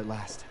people at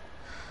last.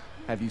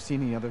 Have you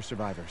seen any other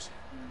survivors?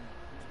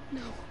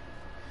 No.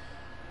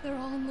 They're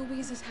all in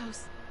Louise's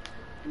house.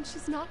 And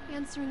she's not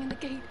answering and the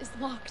gate is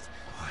locked.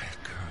 Quiet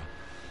girl.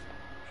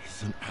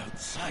 He's an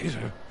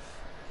outsider.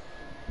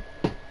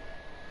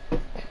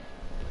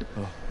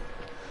 Oh.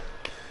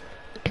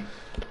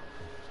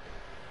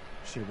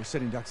 Shit, we're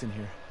sitting ducks in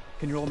here.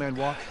 Can your old man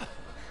walk?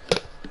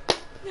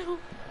 No.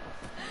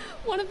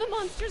 One of the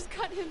monsters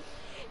cut him.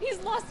 He's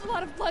lost a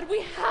lot of blood.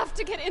 We have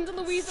to get into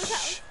Louise's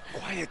house.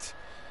 Quiet.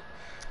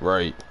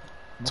 Right.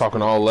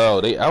 Talking all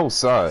loud. They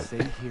outside.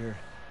 Stay here.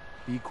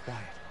 Be quiet.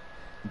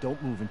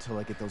 Don't move until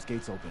I get those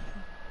gates open.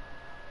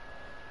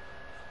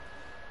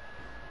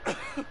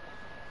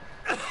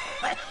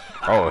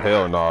 Oh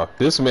hell nah.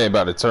 This man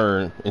about to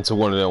turn into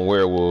one of them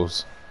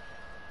werewolves.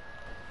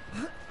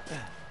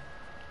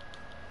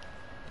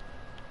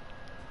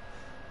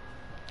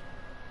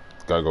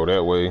 Gotta go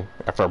that way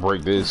after I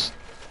break this.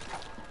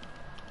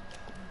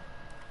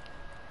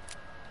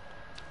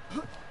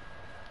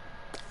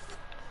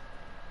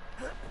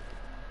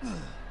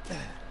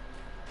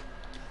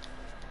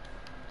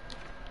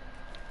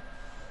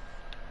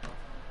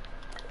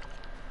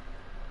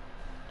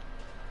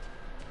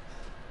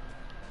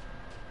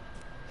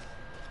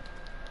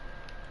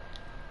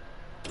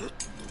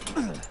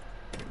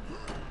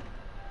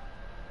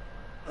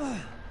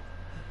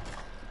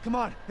 Come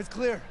on, it's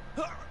clear.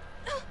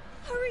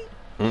 Hurry.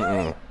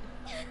 Mm-mm.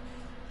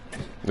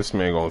 This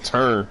man gonna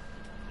turn.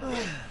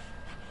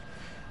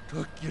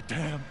 Took your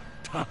damn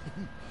time.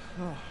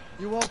 Oh,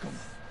 you're welcome.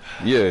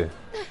 Yeah.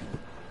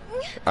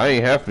 I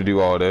ain't have to do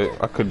all that.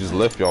 I could just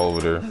left y'all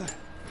over there.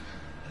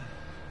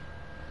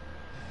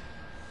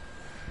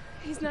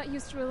 He's not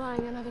used to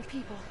relying on other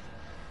people.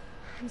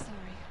 I'm sorry.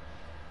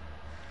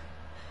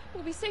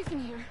 We'll be safe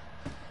in here,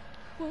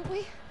 won't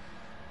we?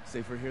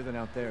 Safer here than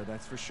out there,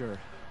 that's for sure.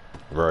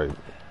 Right.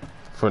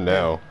 For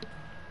now.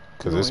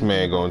 Cause this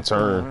man gonna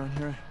turn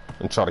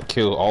and try to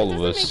kill all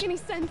of us. Doesn't make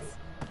any sense.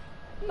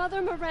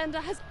 Mother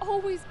Miranda has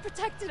always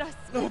protected us.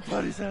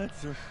 Nobody's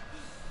answer.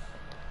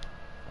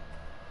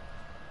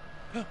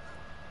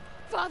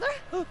 Father?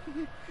 We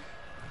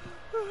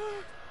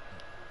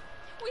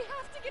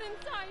have to get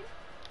inside.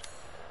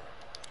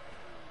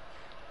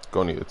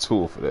 Gonna need a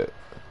tool for that.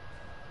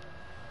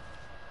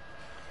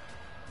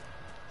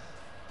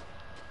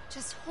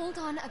 Just hold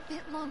on a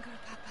bit longer,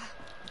 Papa.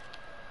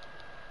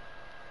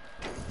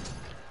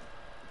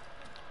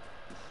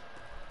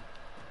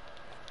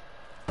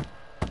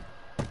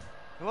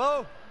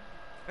 Hello?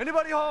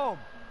 Anybody home?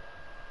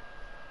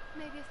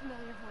 Maybe a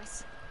familiar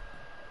voice.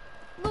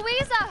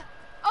 Louisa!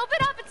 Open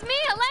up! It's me,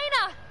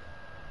 Elena!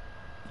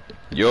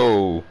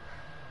 Yo.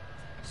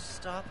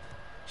 Stop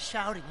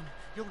shouting.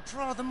 You'll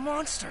draw the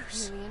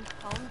monsters. Julian,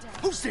 calm down.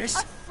 Who's this?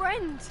 A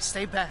friend!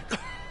 Stay back.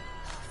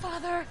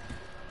 Father!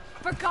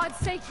 For God's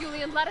sake,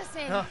 Julian, let us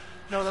in.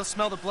 No, they'll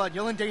smell the blood.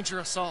 You'll endanger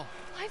us all.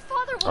 My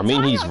father will I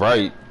mean, die he's out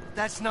right. here.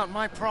 That's not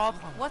my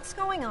problem. What's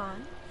going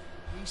on?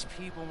 These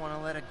people want to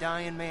let a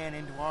dying man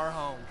into our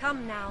home.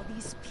 Come now,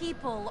 these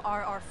people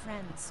are our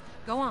friends.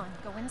 Go on,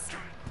 go inside.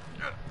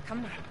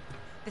 Come now,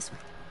 this way.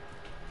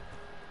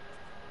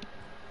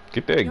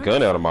 Get that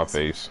gun out of my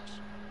face.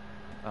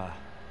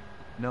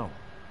 No.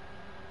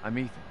 I'm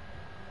Ethan.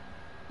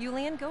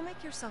 Julian, go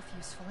make yourself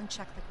useful and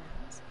check the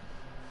grounds.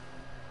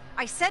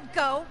 I said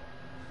go!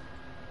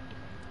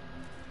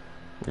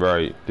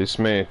 Right. This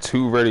man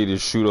too ready to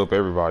shoot up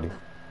everybody.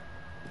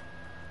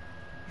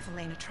 If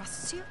Elena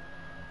trusts you,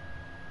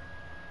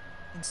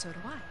 then so do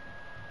I.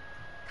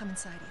 Come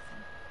inside,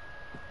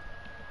 Ethan.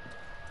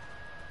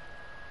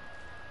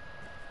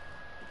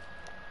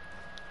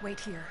 Wait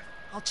here.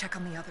 I'll check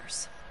on the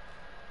others.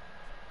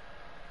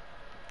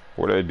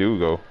 Where'd that dude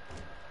go?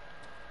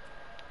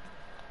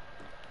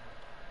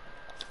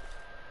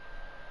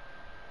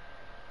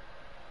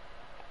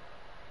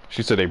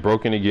 She said they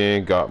broke in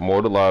again, got more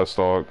of the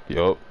livestock.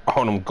 Yup.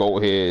 All them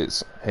goat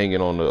heads hanging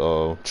on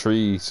the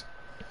trees.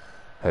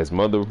 Has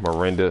Mother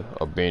Miranda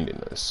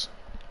abandoned us?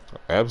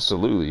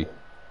 Absolutely.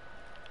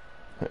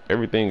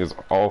 Everything is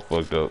all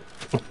fucked up.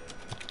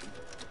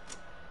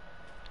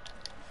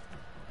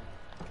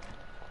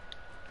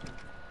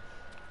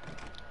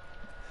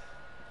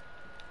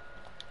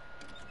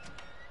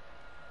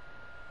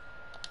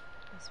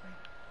 This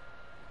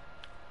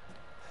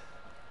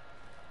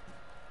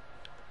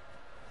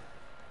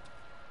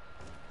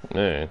way.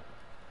 Man.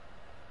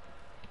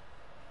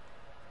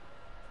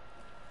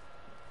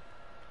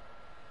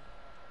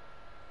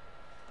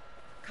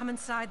 Come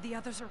inside, the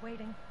others are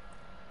waiting.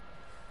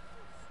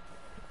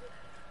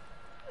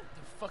 The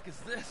fuck is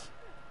this?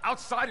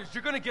 Outsiders,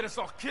 you're gonna get us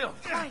all killed.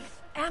 Quiet,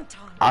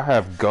 Anton. I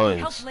have Help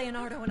guns.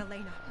 Leonardo and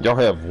Elena. Y'all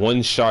have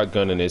one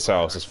shotgun in this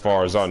house as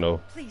far as I know.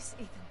 Please,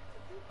 Ethan,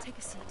 take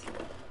a seat.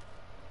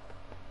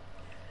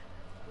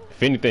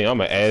 If anything,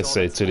 I'm an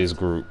asset to this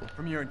group.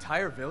 From your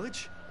entire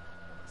village?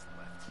 What's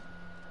left?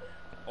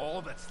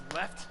 All that's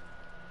left?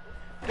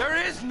 There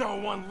is no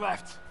one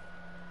left.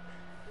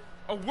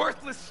 A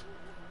worthless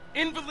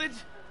invalid,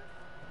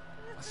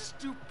 a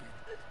stupid,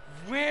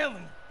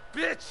 wailing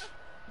bitch.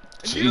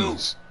 And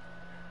Jeez.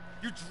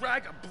 you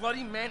drag a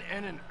bloody man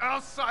and an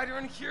outsider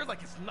in here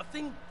like it's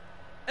nothing,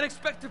 and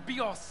expect to be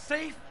all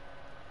safe?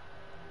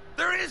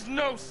 There is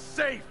no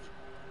safe.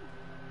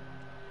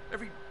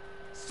 Every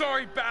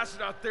sorry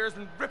bastard out there has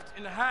been ripped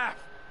in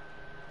half.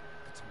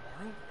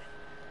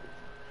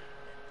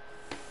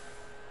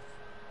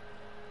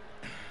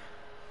 But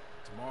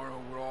tomorrow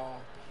we'll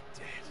all be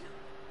dead.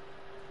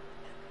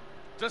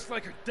 Just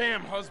like her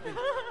damn husband.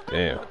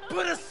 Damn.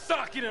 Put a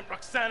sock in it,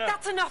 Roxana!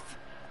 That's enough!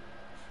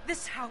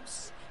 This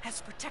house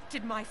has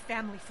protected my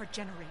family for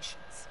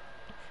generations.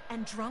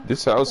 And drunk...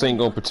 This house ain't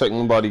gonna protect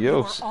nobody you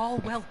else. are all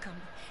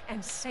welcome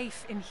and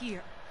safe in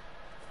here.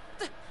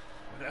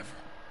 Whatever.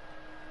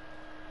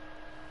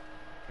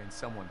 Can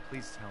someone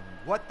please tell me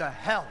what the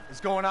hell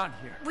is going on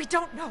here? We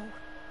don't know.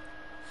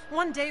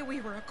 One day we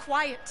were a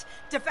quiet,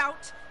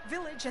 devout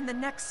village, and the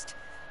next,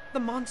 the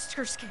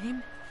monsters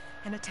came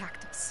and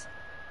attacked us.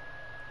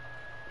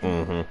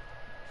 Mm-hmm.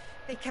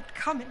 They kept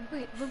coming.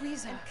 Wait,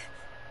 Louisa.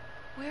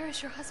 Where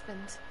is your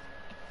husband?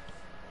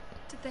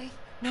 Did they...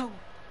 No.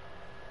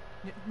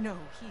 No,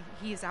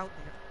 he is out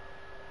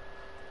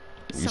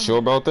there. You sure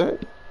about that?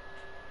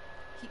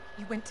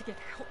 He went to get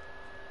help.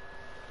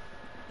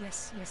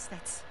 Yes,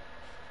 that's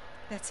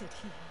it.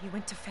 He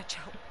went to fetch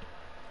help.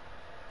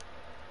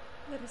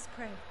 Let us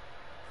pray.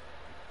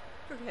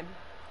 For him.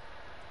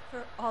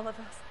 For all of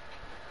us.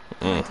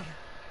 Mm. Dear,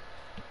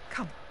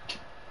 come.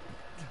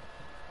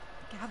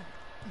 Gather.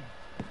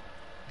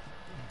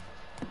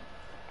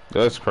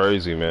 That's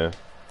crazy, man.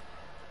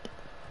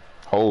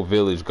 Whole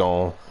village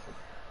gone.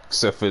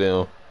 Except for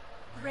them.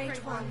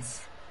 Great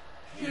ones,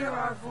 hear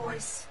our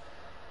voice.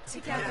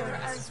 Together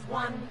as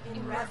one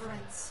in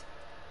reverence,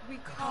 we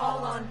call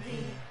on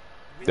thee.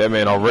 That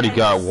man already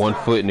got 1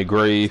 foot in the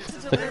grave.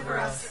 To deliver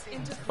us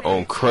into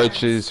On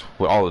crutches,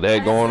 with all of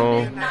that going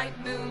on. midnight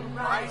moon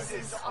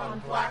rises on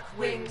black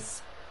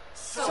wings,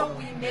 so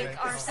we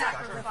make our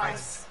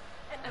sacrifice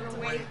and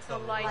await the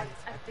light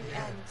at the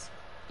end.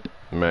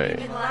 Man.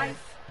 In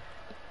life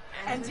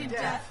and in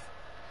death,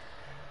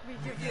 we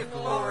give you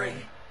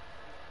glory,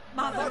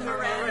 Mother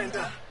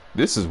Miranda.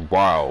 This is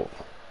wild.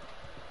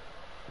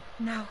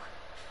 Now,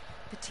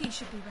 the tea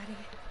should be ready.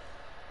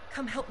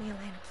 Come help me,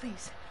 Elena,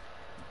 please.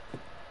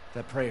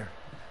 That prayer.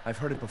 I've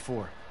heard it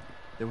before.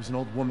 There was an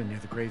old woman near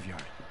the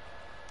graveyard.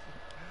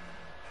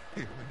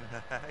 You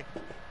and I.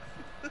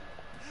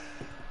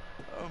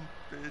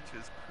 Bitch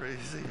as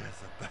crazy as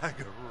a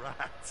bag of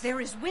rats. There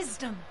is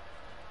wisdom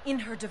in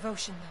her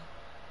devotion, though.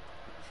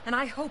 And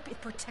I hope it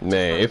protects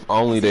Man, her if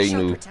only as they it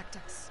shall knew. protect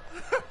us.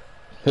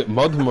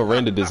 Mother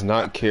Miranda does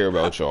not care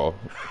about y'all.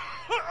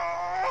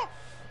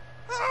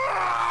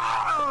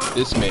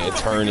 This man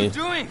turning. What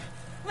are you doing?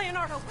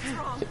 Leonardo, what's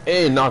wrong?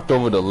 And knocked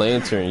over the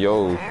lantern,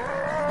 yo.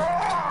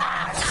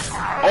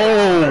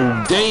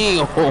 Oh,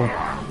 damn.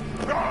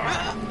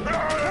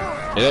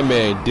 And that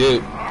man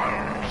dipped.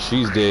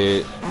 She's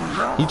dead.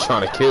 He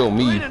trying to kill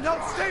me. No,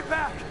 stay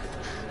back.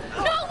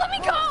 No, let me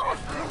go.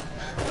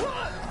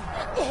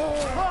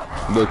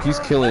 Look, he's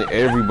killing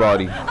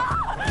everybody. He'll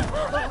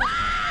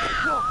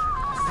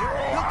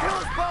kill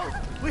us both.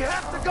 We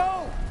have to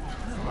go.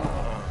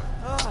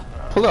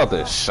 Pull out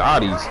the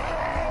shotties.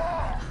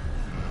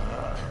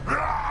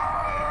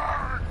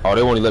 Oh,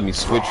 they won't even let me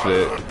switch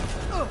that.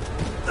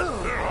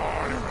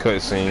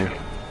 Cutscene.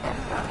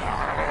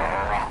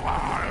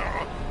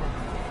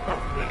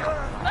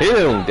 Hit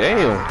him,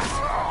 damn.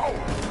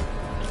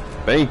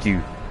 Thank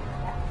you.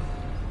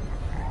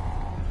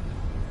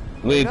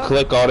 We didn't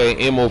collect all that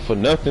ammo for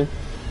nothing.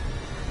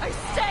 I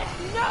said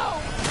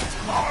no.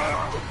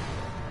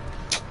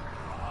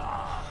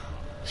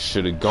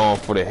 Should have gone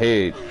for the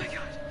head. Oh my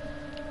God.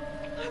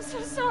 I'm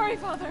so sorry,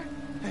 Father.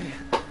 Hey,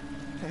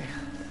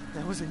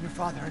 that wasn't your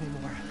father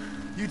anymore.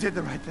 You did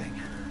the right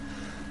thing.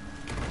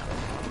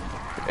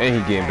 And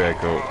he getting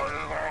back up.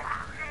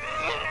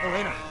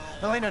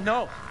 Elena,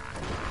 no.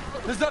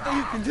 There's nothing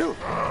you can do.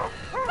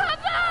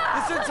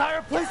 Papa! This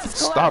entire place is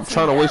collapsing. Stop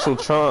trying to waste your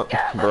time,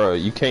 bro.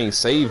 You can't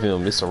save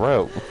him. It's a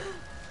wrap.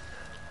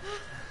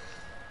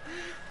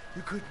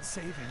 You couldn't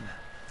save him.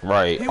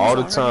 Right. All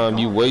the time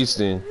you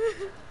wasting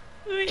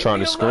trying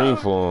to scream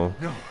for him.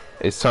 No.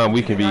 It's time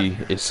we can be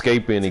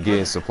escaping and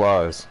getting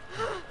supplies.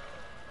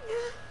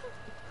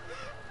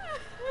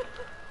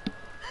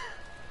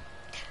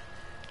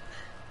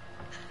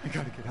 I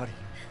gotta get out of here.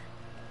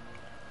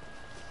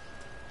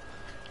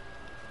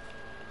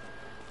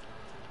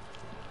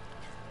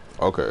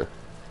 Okay.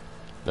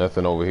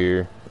 Nothing over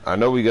here. I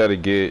know we gotta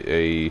get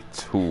a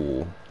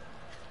tool.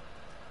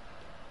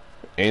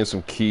 And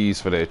some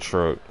keys for that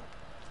truck.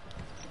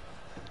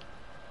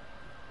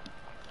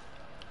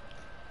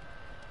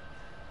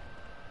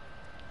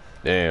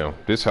 Damn,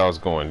 this house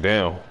going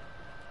down.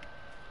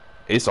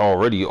 It's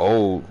already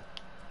old,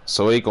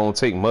 so it ain't gonna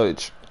take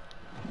much.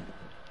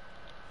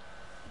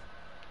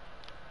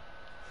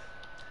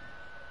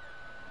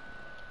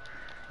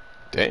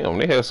 Damn,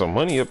 they have some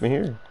money up in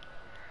here.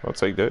 I'll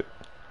take that.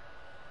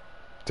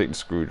 Take the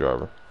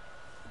screwdriver.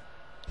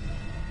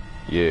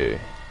 Yeah,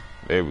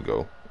 there we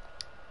go.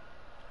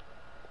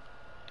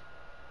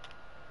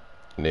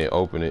 And then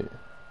open it.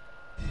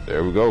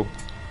 There we go.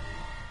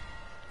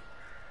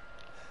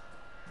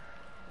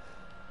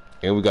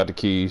 And we got the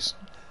keys.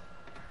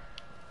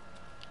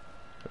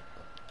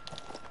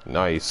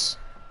 Nice.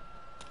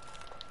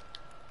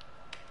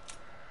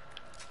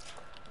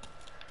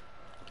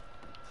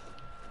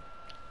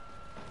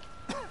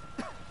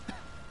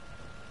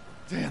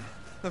 Damn,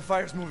 the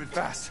fire's moving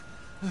fast.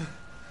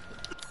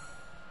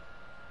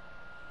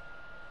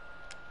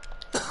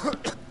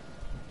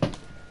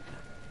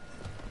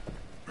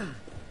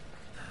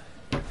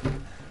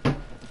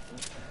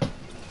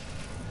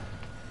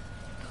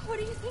 What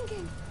are you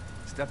thinking?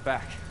 Step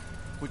back.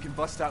 We can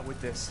bust out with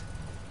this.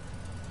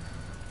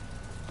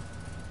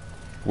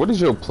 What is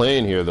your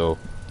plan here, though?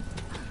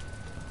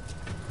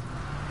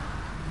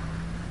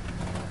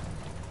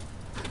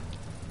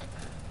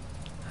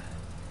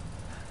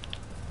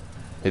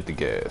 Hit the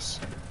gas.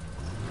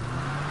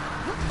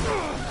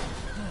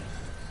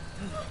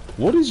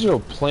 What is your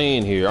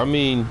plan here? I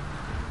mean,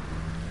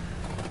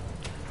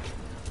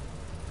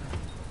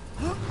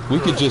 we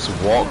could just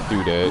walk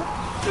through that.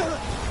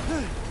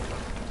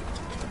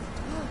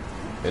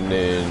 And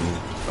then,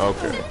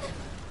 okay.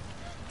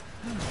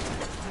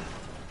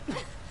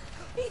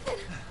 Ethan,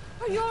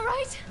 are you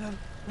alright? I'm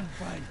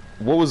fine.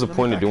 What was the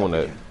point of doing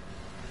that?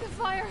 The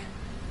fire.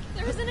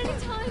 There isn't any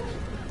time.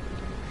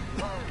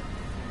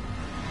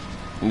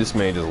 And this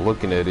man just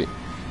looking at it.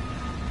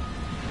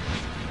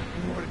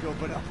 Nowhere to go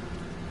but up.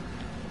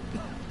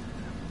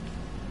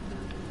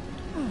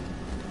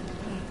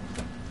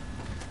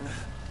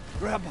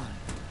 Grab on.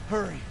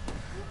 Hurry.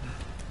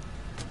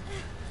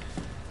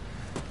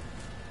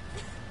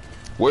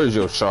 Where's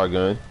your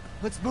shotgun?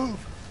 Let's move.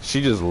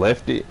 She just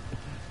left it.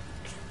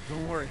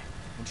 Don't worry.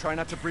 And try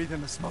not to breathe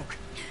in the smoke.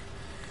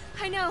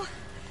 I know.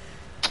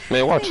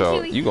 Man, watch Thank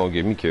out. you. You gonna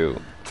get me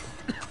killed.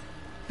 You're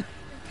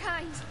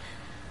kind.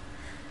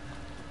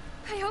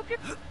 I hope you're...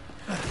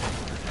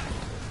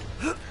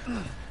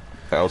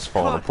 House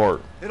falling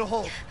apart. It'll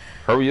hold.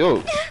 Hurry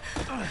up.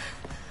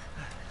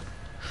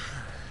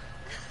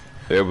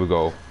 There we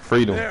go.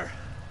 Freedom. There.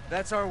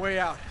 That's our way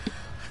out.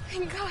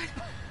 Thank God.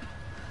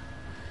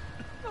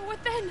 But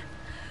what then?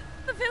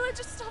 The village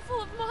is still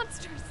full of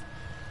monsters.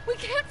 We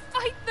can't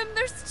fight them.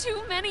 There's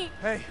too many.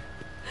 Hey,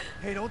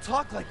 don't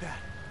talk like that.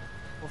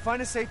 We'll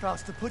find a safe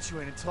house to put you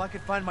in until I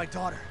can find my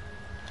daughter.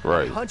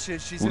 Right. My hunch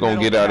is she's We're in gonna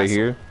that get old out of castle.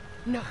 here.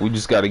 No. We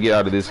just gotta get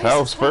out of this Place is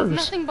house full of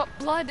first. Nothing but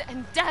blood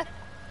and death.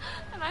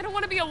 And I don't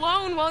want to be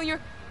alone while you're...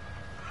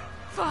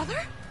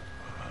 Father?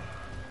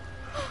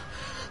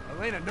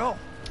 Elena, no.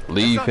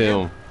 Leave That's not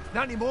him.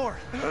 Not anymore.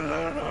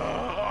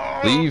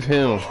 Leave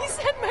him. He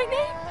said my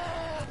name.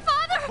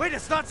 Father! Wait,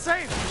 it's not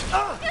safe.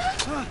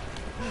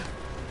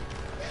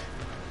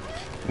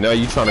 Now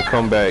you trying to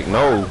come back?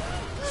 No.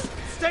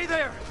 Stay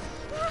there.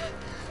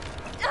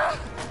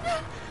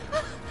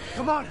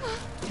 Come on,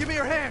 give me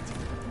your hand.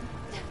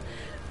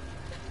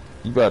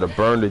 You gotta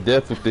burn to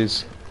death with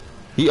this.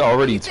 He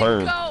already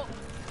turned. Go.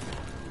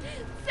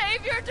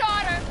 Save your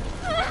daughter.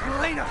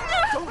 Elena,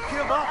 don't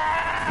give up.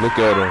 Look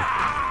at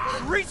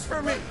him. Reach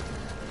for me.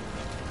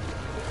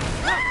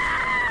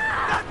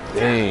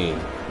 Dang.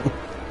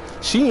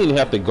 She didn't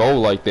have to go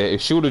like that.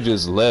 If she would have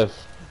just left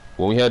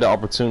when we had the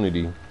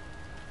opportunity,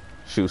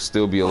 she would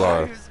still be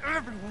alive. Why is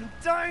everyone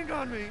dying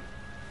on me?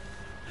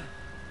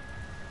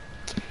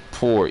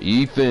 Poor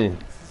Ethan.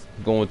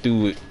 Going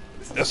through it.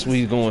 That's what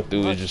he's going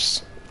through. It's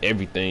just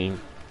everything.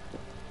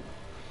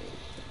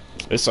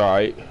 It's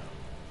alright.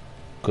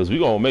 Because we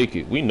gonna make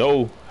it. We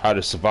know how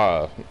to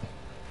survive.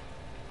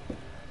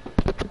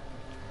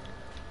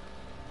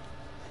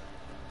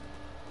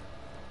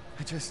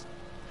 I just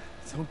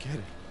don't get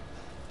it.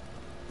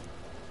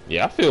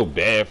 Yeah, I feel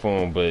bad for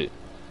him, but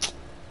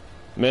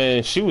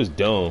man, she was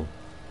dumb.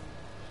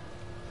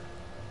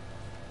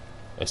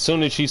 As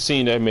soon as she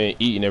seen that man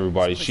eating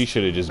everybody, she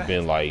should have just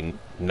been like,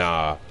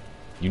 nah,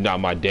 you not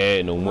my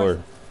dad no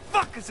more.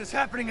 Fuck, is this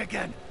happening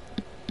again?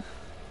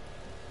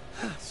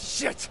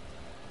 Shit.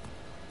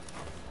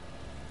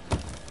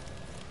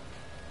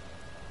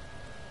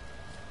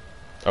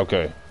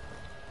 Okay.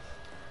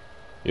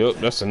 Yep,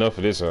 that's enough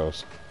of this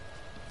house.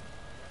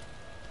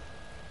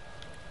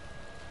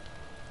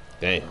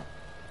 Damn.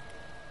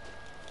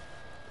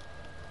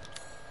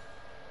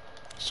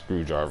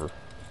 Screwdriver.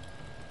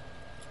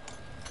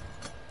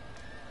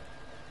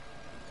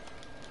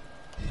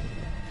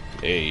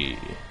 Hey.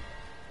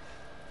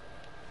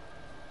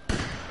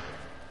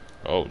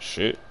 Oh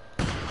shit.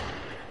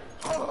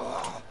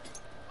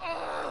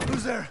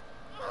 Who's there?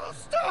 Oh,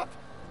 stop!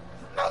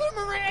 Mother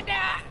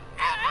Miranda!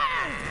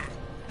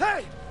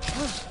 Hey!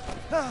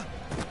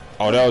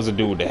 Oh, that was a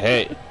dude with the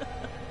hat.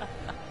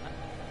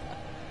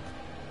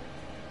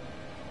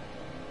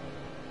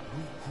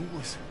 Who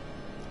was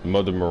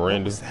Mother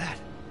Miranda. What was that?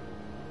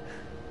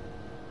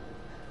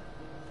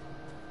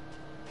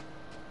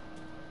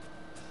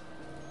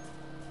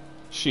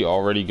 She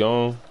already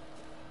gone.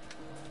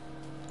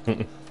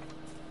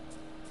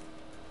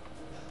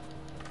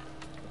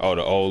 Oh,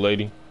 the old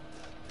lady.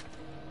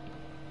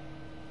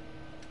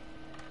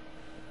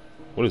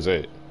 What is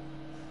that?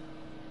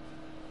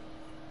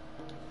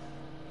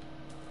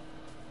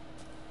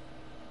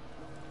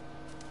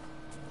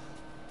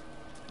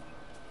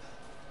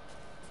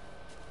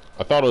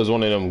 I thought it was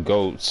one of them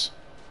goats.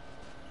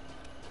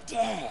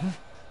 Dad.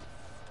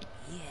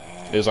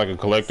 It's like a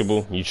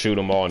collectible. You shoot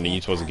them all, and then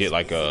you're supposed to get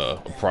like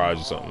a prize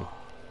or something.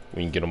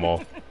 We can get them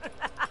all.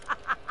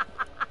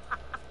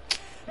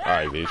 All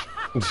right,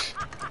 bitch.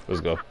 Let's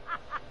go.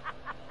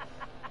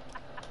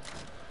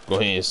 Go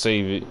ahead and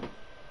save it.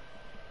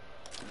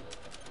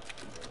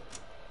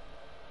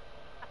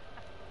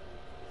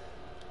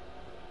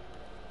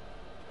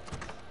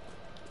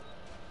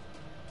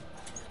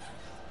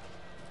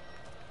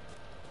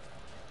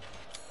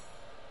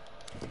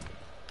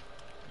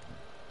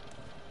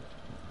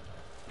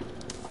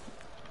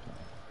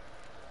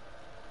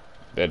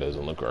 That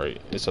doesn't look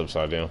right. It's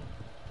upside down.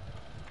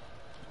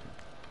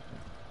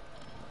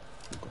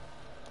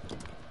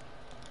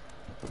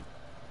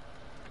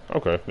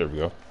 Okay, there we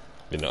go.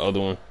 Then the other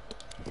one.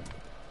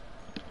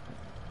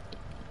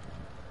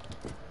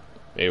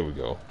 There we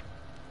go.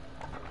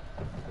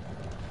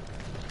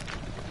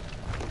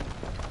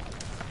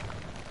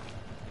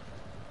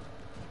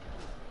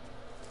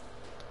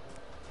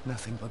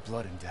 Nothing but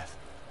blood and death.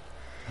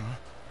 Huh?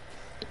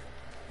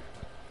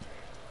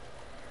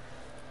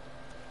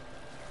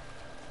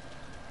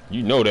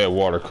 You know that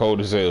water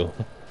cold as hell.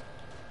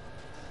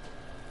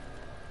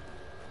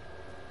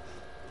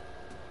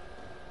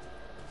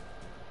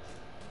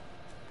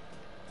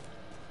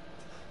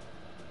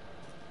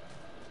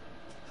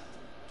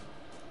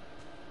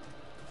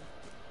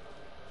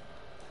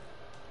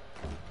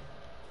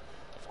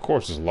 Of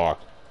course it's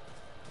locked.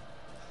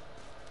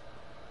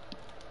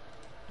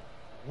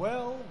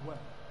 Well, well.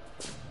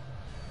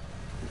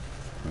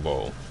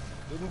 Whoa.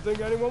 Didn't think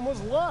anyone was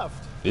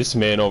left. This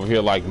man over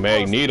here like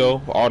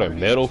Magneto, all the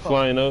metal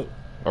flying up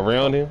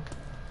around him.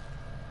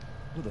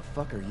 Who the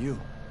fuck are you?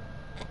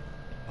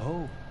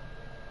 Oh,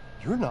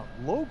 you're not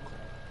local.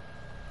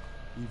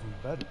 Even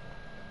better.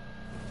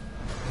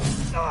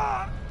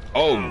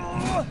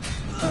 Oh.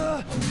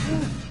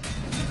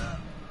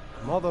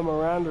 Mother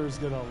Miranda's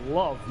gonna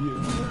love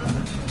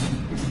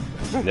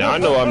you. Now I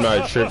know I'm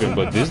not tripping,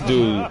 but this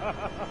dude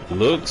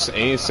looks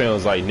and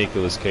sounds like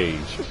Nicolas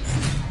Cage.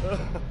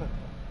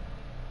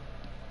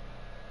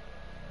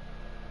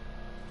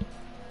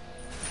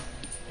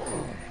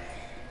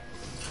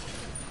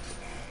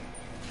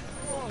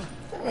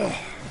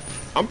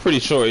 I'm pretty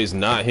sure it's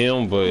not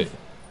him, but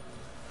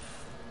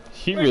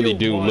he really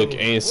do look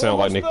and sound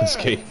like Nicolas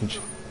Cage.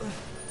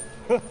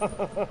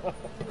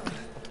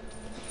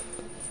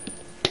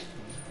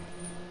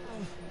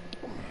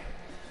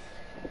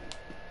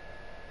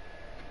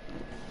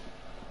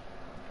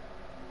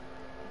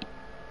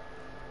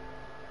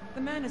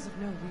 The man is of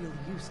no real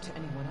use to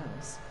anyone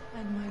else.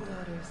 And my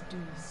daughters do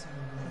so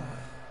love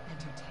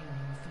entertaining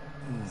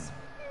foreigners.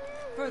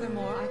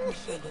 Furthermore, I can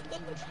show that you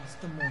entrust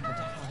the mortal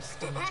to House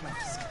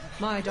Stone-Trust.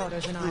 My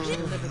daughters and I shall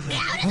deliver to you.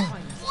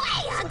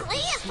 Way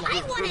ugly!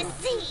 I want to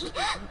see!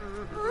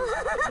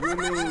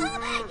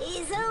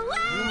 He's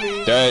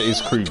away! That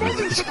is creepy.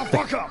 Shut the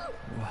fuck up!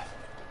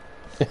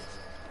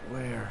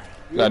 Where?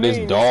 Got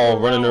this doll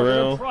running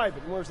around.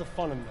 Private. Where's the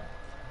fun in that?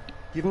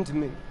 Give him to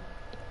me,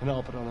 and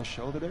I'll put on a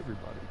show that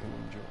everybody can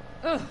enjoy.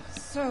 Ugh,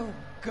 so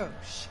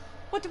gauche.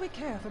 What do we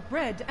care for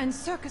bread and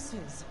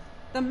circuses?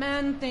 The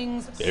man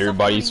things.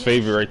 Everybody's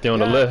favorite right there on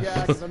the left.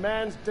 Yeah, 'cause the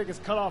man's dick is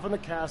cut off in the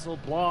castle.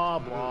 Blah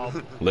blah.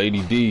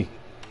 Lady D.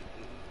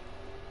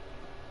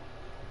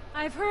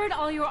 I've heard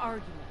all your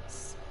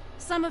arguments.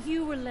 Some of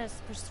you were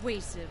less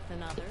persuasive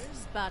than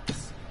others, but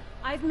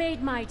I've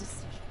made my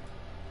decision.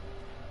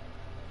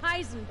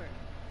 Heisenberg,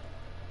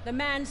 the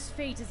man's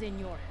fate is in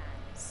your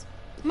hands.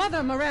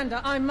 Mother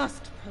Miranda, I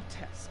must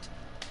protest.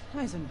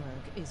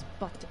 Heisenberg is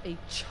but a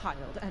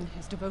child, and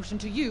his devotion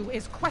to you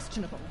is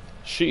questionable.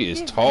 She is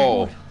Give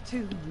tall. the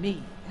mortal to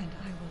me, and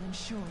I will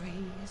ensure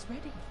he is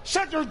ready.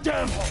 Shut your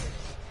damn hole!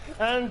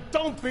 And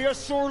don't be a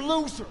sore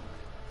loser.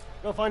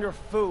 Go find your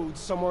food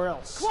somewhere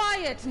else.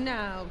 Quiet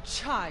now,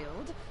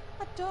 child.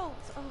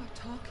 Adults are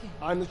talking.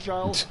 I'm the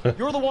child.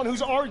 You're the one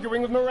who's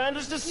arguing with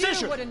Miranda's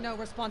decision. You wouldn't know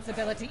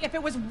responsibility if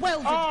it was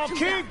welded Oh, to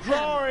keep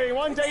growing.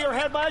 One day your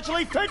head might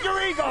actually fit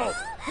your ego.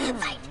 Hey,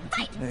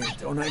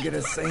 don't I get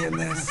a say in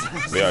this?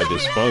 They are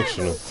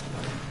dysfunctional.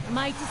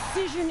 My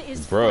decision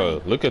is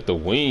Bruh, look at the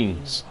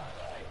wings.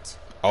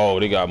 Oh,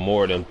 they got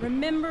more of them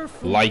remember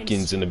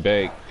lichens in the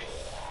back.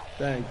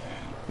 Thank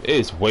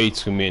It's way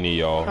too many,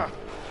 y'all.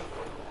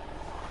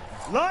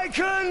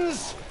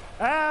 Lycans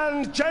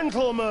and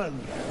gentlemen,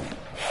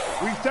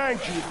 we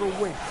thank you for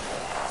winning.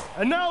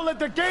 And now let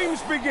the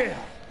games begin.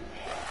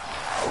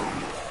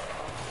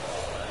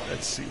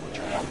 Let's see what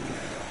you're doing.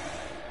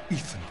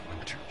 Ethan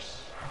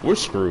Winters. We're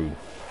screwed.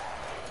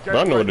 But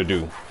I know what to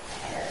do.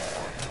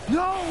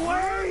 No,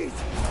 wait!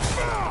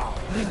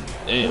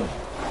 Damn.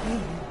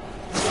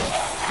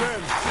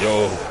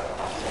 Yo,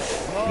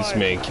 this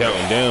man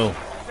counting down.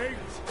 8,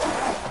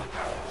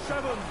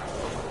 7,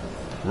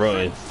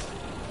 Run.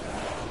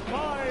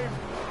 5,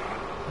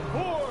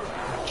 4,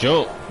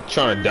 Jump.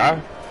 Trying to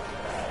die.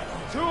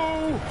 2,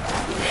 1.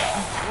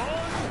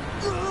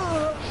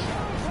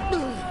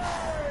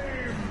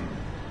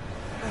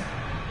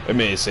 That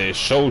man said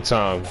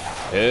showtime.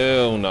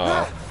 Hell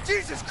no.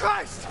 Jesus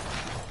Christ!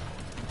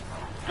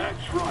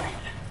 That's right.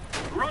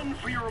 Run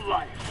for your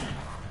life.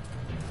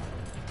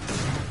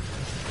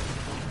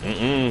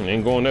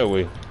 Ain't going that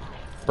way.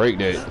 Break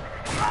that.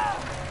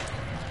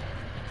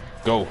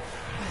 Go.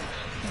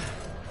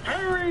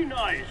 Very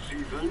nice,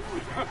 Ethan.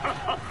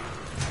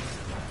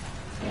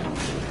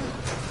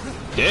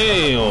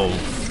 Damn.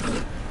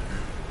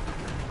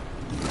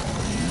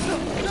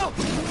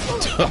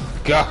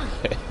 Oh, God.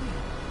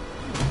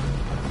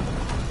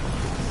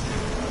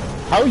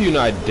 How are you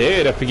not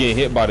dead after getting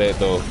hit by that,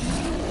 though?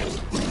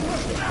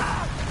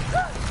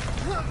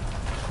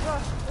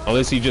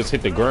 Unless he just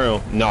hit the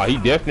ground. Nah, he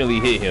definitely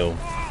hit him.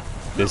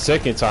 The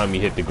second time he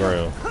hit the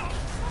ground.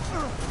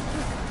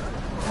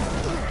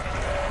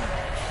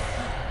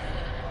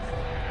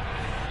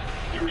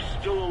 You're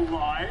still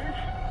alive?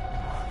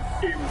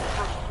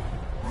 Impressive.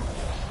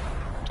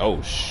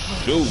 Oh,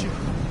 shoot.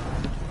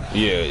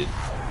 Yeah,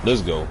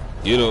 let's go.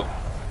 Get up.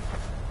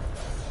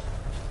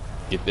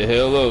 Get the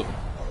hell up.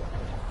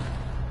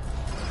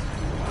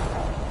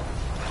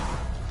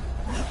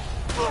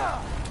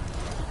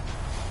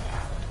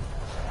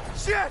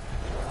 Shit!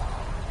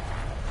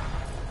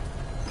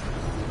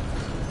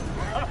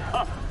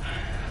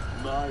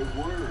 My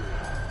word.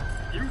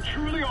 You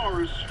truly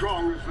are as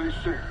strong as they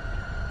say.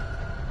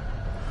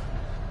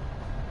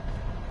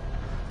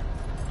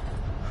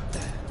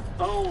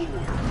 Oh,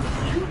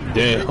 you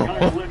damn. think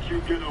I'd let you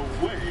get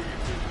away?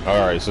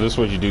 Alright, so this is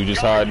what you do.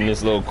 Just hide in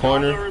this little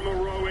corner.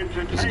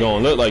 It's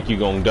gonna look like you're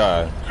gonna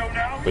die.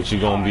 But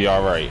you're gonna be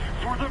alright.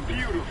 For the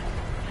beautiful,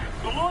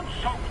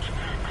 blood-soaked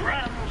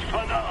grand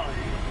finale.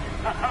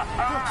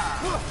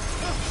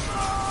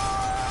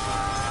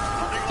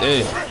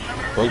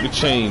 Damn. Broke the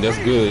chain. That's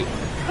good.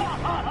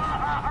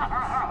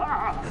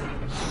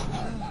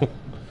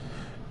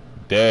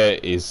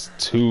 That is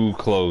too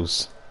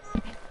close.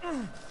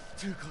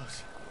 Too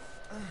close.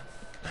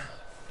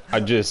 I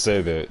just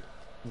said that.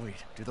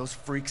 Wait, do those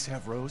freaks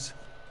have Rose?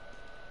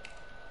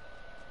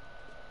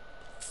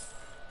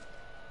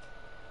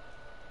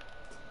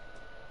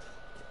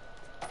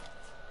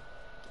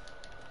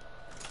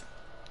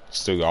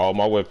 Still got all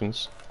my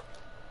weapons.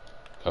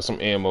 Got some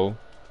ammo.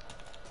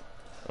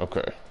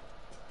 Okay.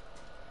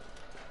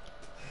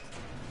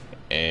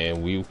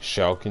 And we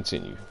shall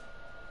continue.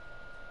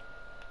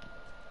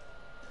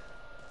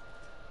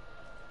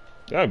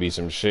 That'd be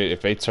some shit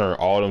if they turn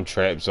all them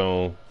traps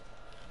on.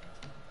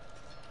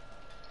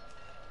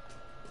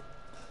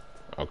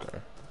 Okay.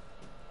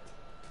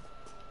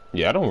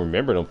 Yeah, I don't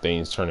remember them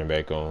things turning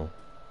back on.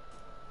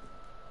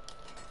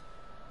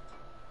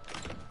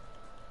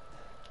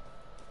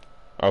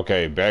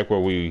 Okay, back where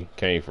we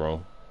came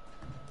from.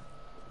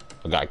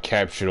 I got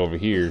captured over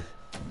here.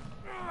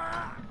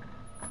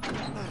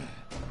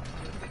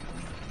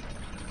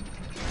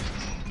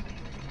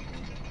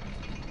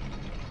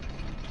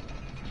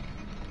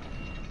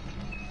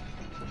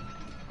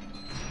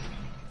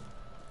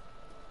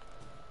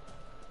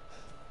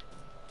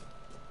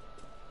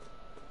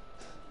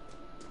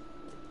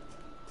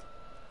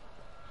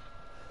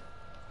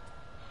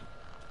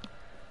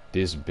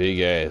 This big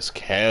ass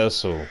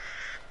castle.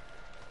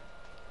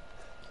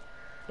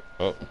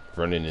 Oh,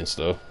 running and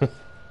stuff. The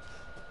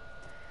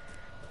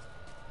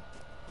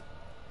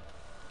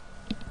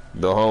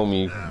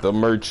homie, the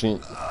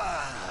merchant.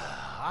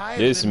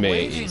 This man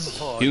is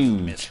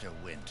huge. Mr.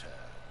 Winters.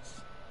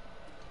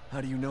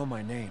 How do you know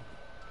my name?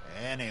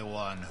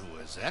 Anyone who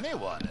is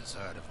anyone has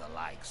heard of the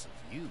likes of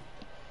you.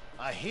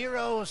 A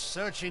hero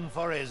searching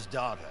for his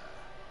daughter.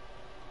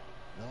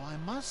 Though I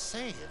must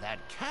say, that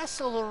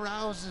castle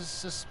arouses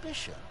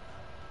suspicion.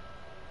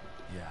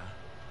 Yeah,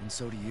 and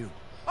so do you.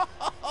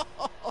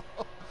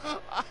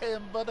 I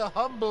am but a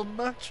humble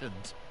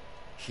merchant.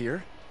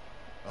 Here?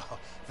 Oh,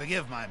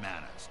 forgive my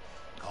manners.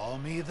 Call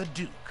me the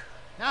Duke.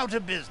 Now to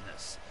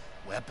business.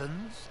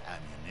 Weapons,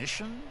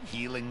 ammunition,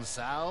 healing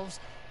salves,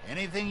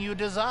 anything you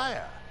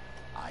desire,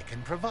 I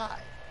can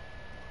provide.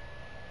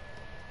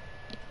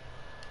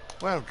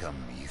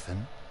 Welcome,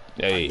 Ethan.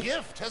 Hey. A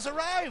gift has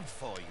arrived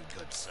for you,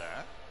 good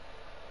sir.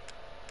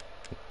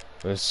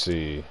 Let's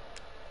see.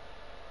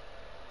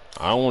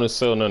 I don't want to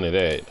sell none of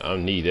that. I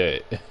don't need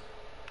that.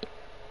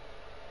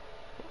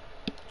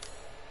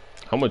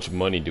 How much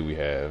money do we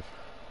have?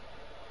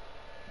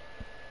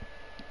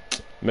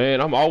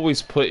 Man, I'm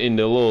always putting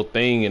the little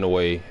thing in the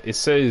way. It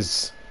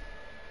says,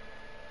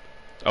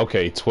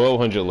 okay,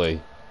 1,200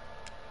 lei.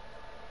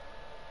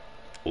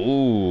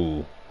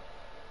 Ooh.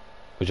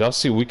 But y'all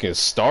see we can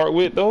start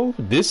with though?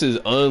 This is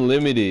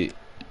unlimited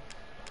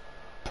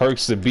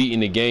perks to beating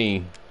the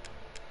game.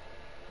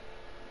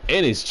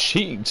 And it's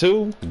cheap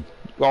too.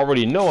 You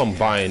already know I'm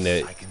buying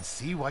that. I can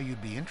see why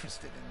you'd be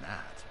interested in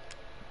that.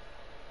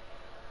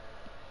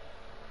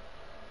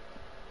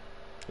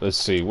 Let's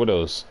see, what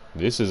else?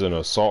 This is an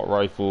assault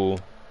rifle,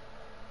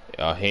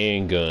 a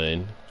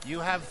handgun. You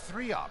have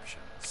 3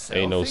 options. Sell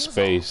Ain't no things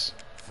space.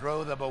 off,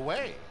 throw them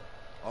away,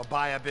 or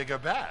buy a bigger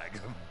bag.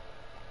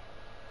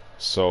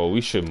 So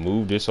we should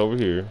move this over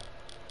here.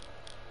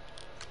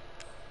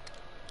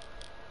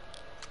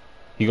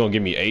 He gonna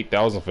give me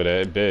 8,000 for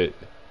that, bet.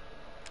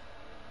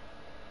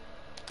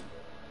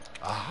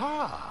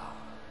 Aha.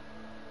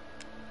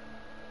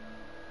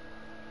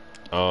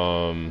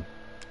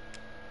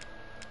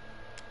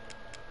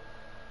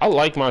 I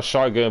like my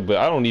shotgun, but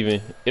it ain't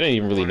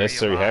even really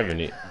necessary having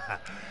it.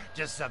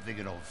 Just something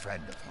an old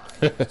friend of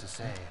mine used to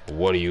say.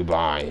 What are you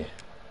buying?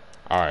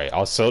 Alright,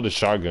 I'll sell the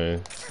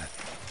shotgun.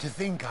 To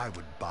think I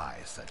would buy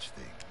such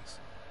things.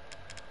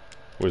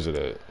 Where's it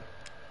at?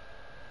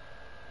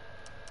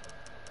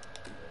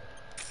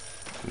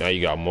 Now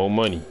you got more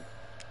money.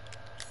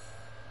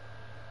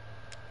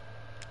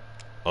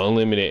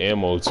 Unlimited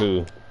ammo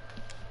too.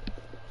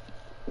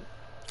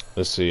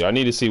 Let's see. I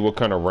need to see what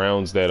kind of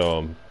rounds that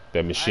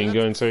machine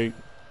gun take.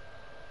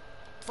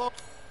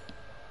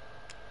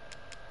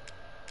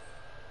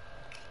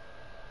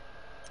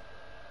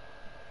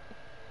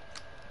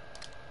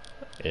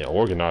 And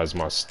organize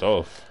my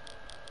stuff.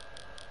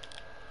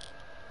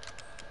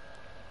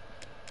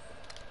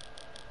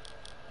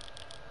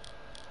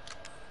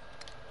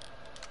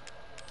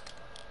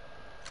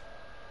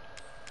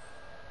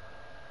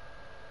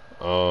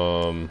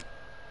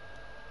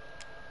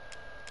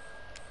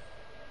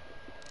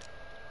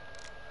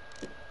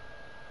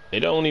 They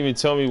don't even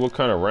tell me what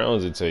kind of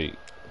rounds it take.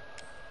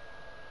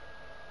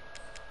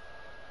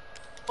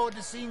 Forward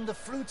to seeing the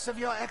fruits of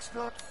your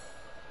exploit.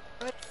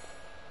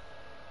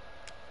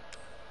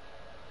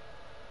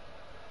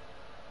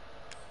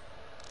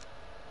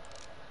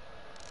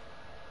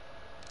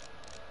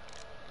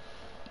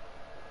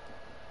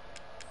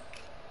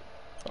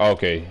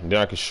 Okay, then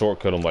I can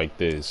shortcut them like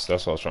this.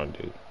 That's what I was trying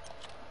to do.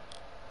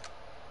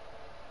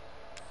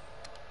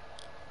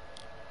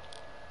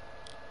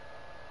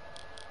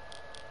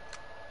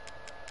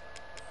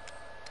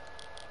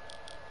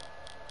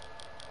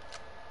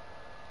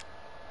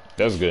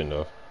 That's good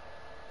enough.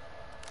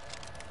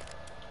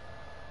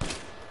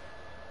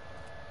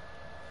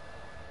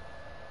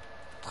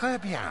 Très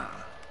bien.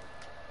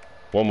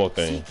 One more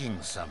thing.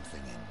 Seeking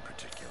something in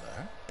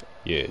particular?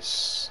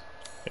 Yes.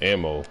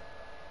 Ammo.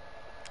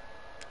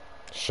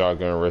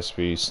 Shotgun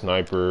recipe,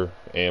 sniper,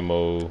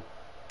 ammo,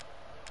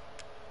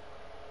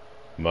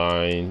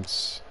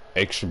 mines,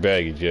 extra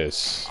baggage,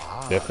 yes.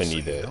 Definitely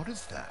need that.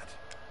 Notice that.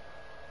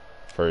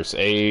 First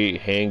aid,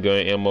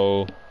 handgun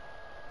ammo.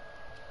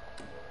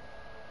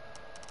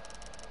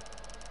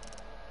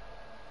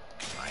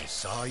 I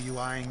saw you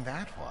eyeing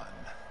that one.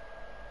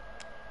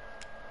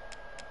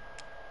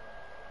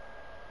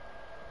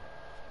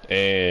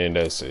 And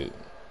that's it.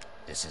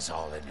 This is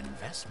all an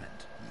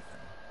investment, Ethan.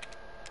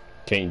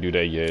 Can't do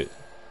that yet.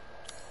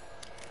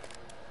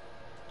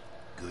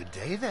 Good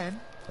day then.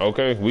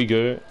 Okay, we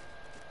good.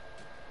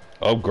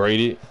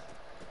 Upgraded.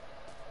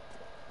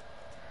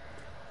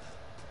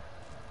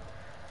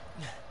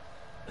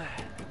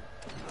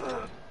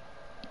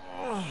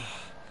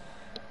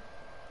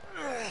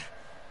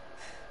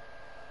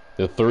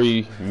 The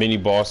 3 mini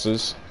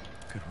bosses.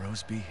 Could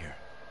Rose be here?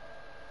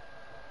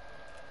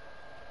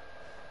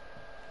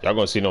 Y'all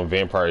gonna see them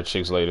vampire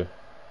chicks later.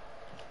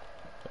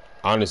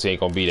 Honestly, ain't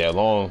gonna be that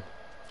long.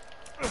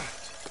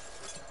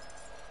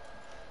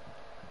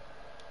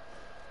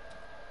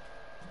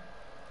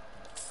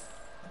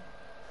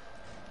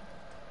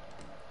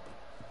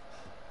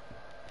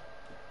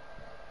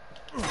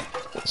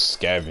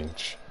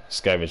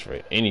 Scavenge for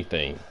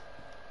anything.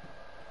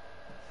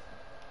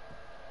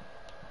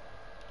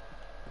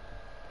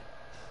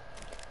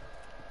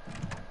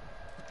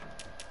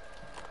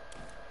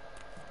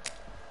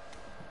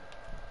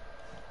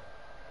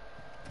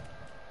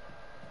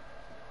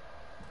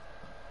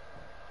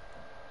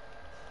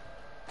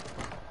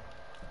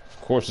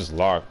 Of course it's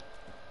locked.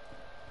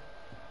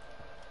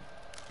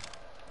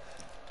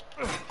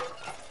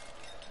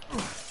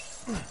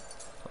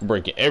 I'm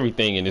breaking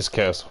everything in this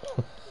castle.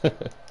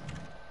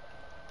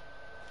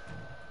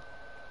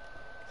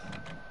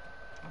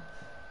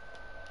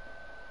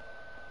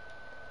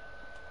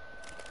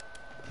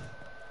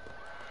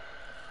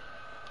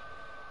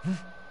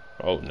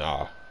 Oh,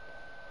 nah.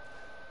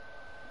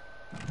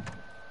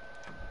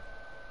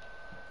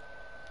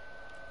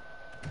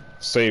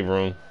 Save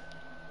room.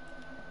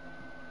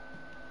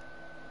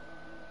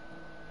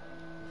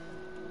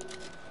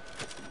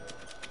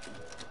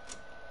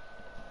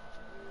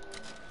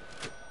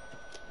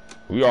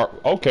 We are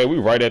okay. We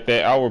right at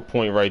that hour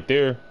point right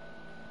there.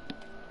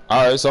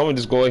 All right, so I'm gonna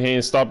just go ahead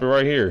and stop it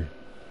right here.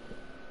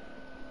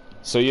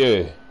 So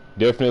yeah,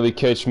 definitely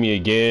catch me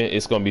again.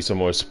 It's gonna be some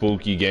more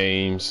spooky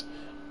games.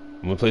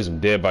 I'm gonna play some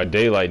Dead by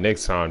Daylight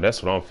next time.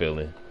 That's what I'm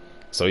feeling.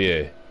 So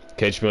yeah,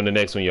 catch me on the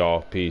next one,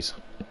 y'all. Peace.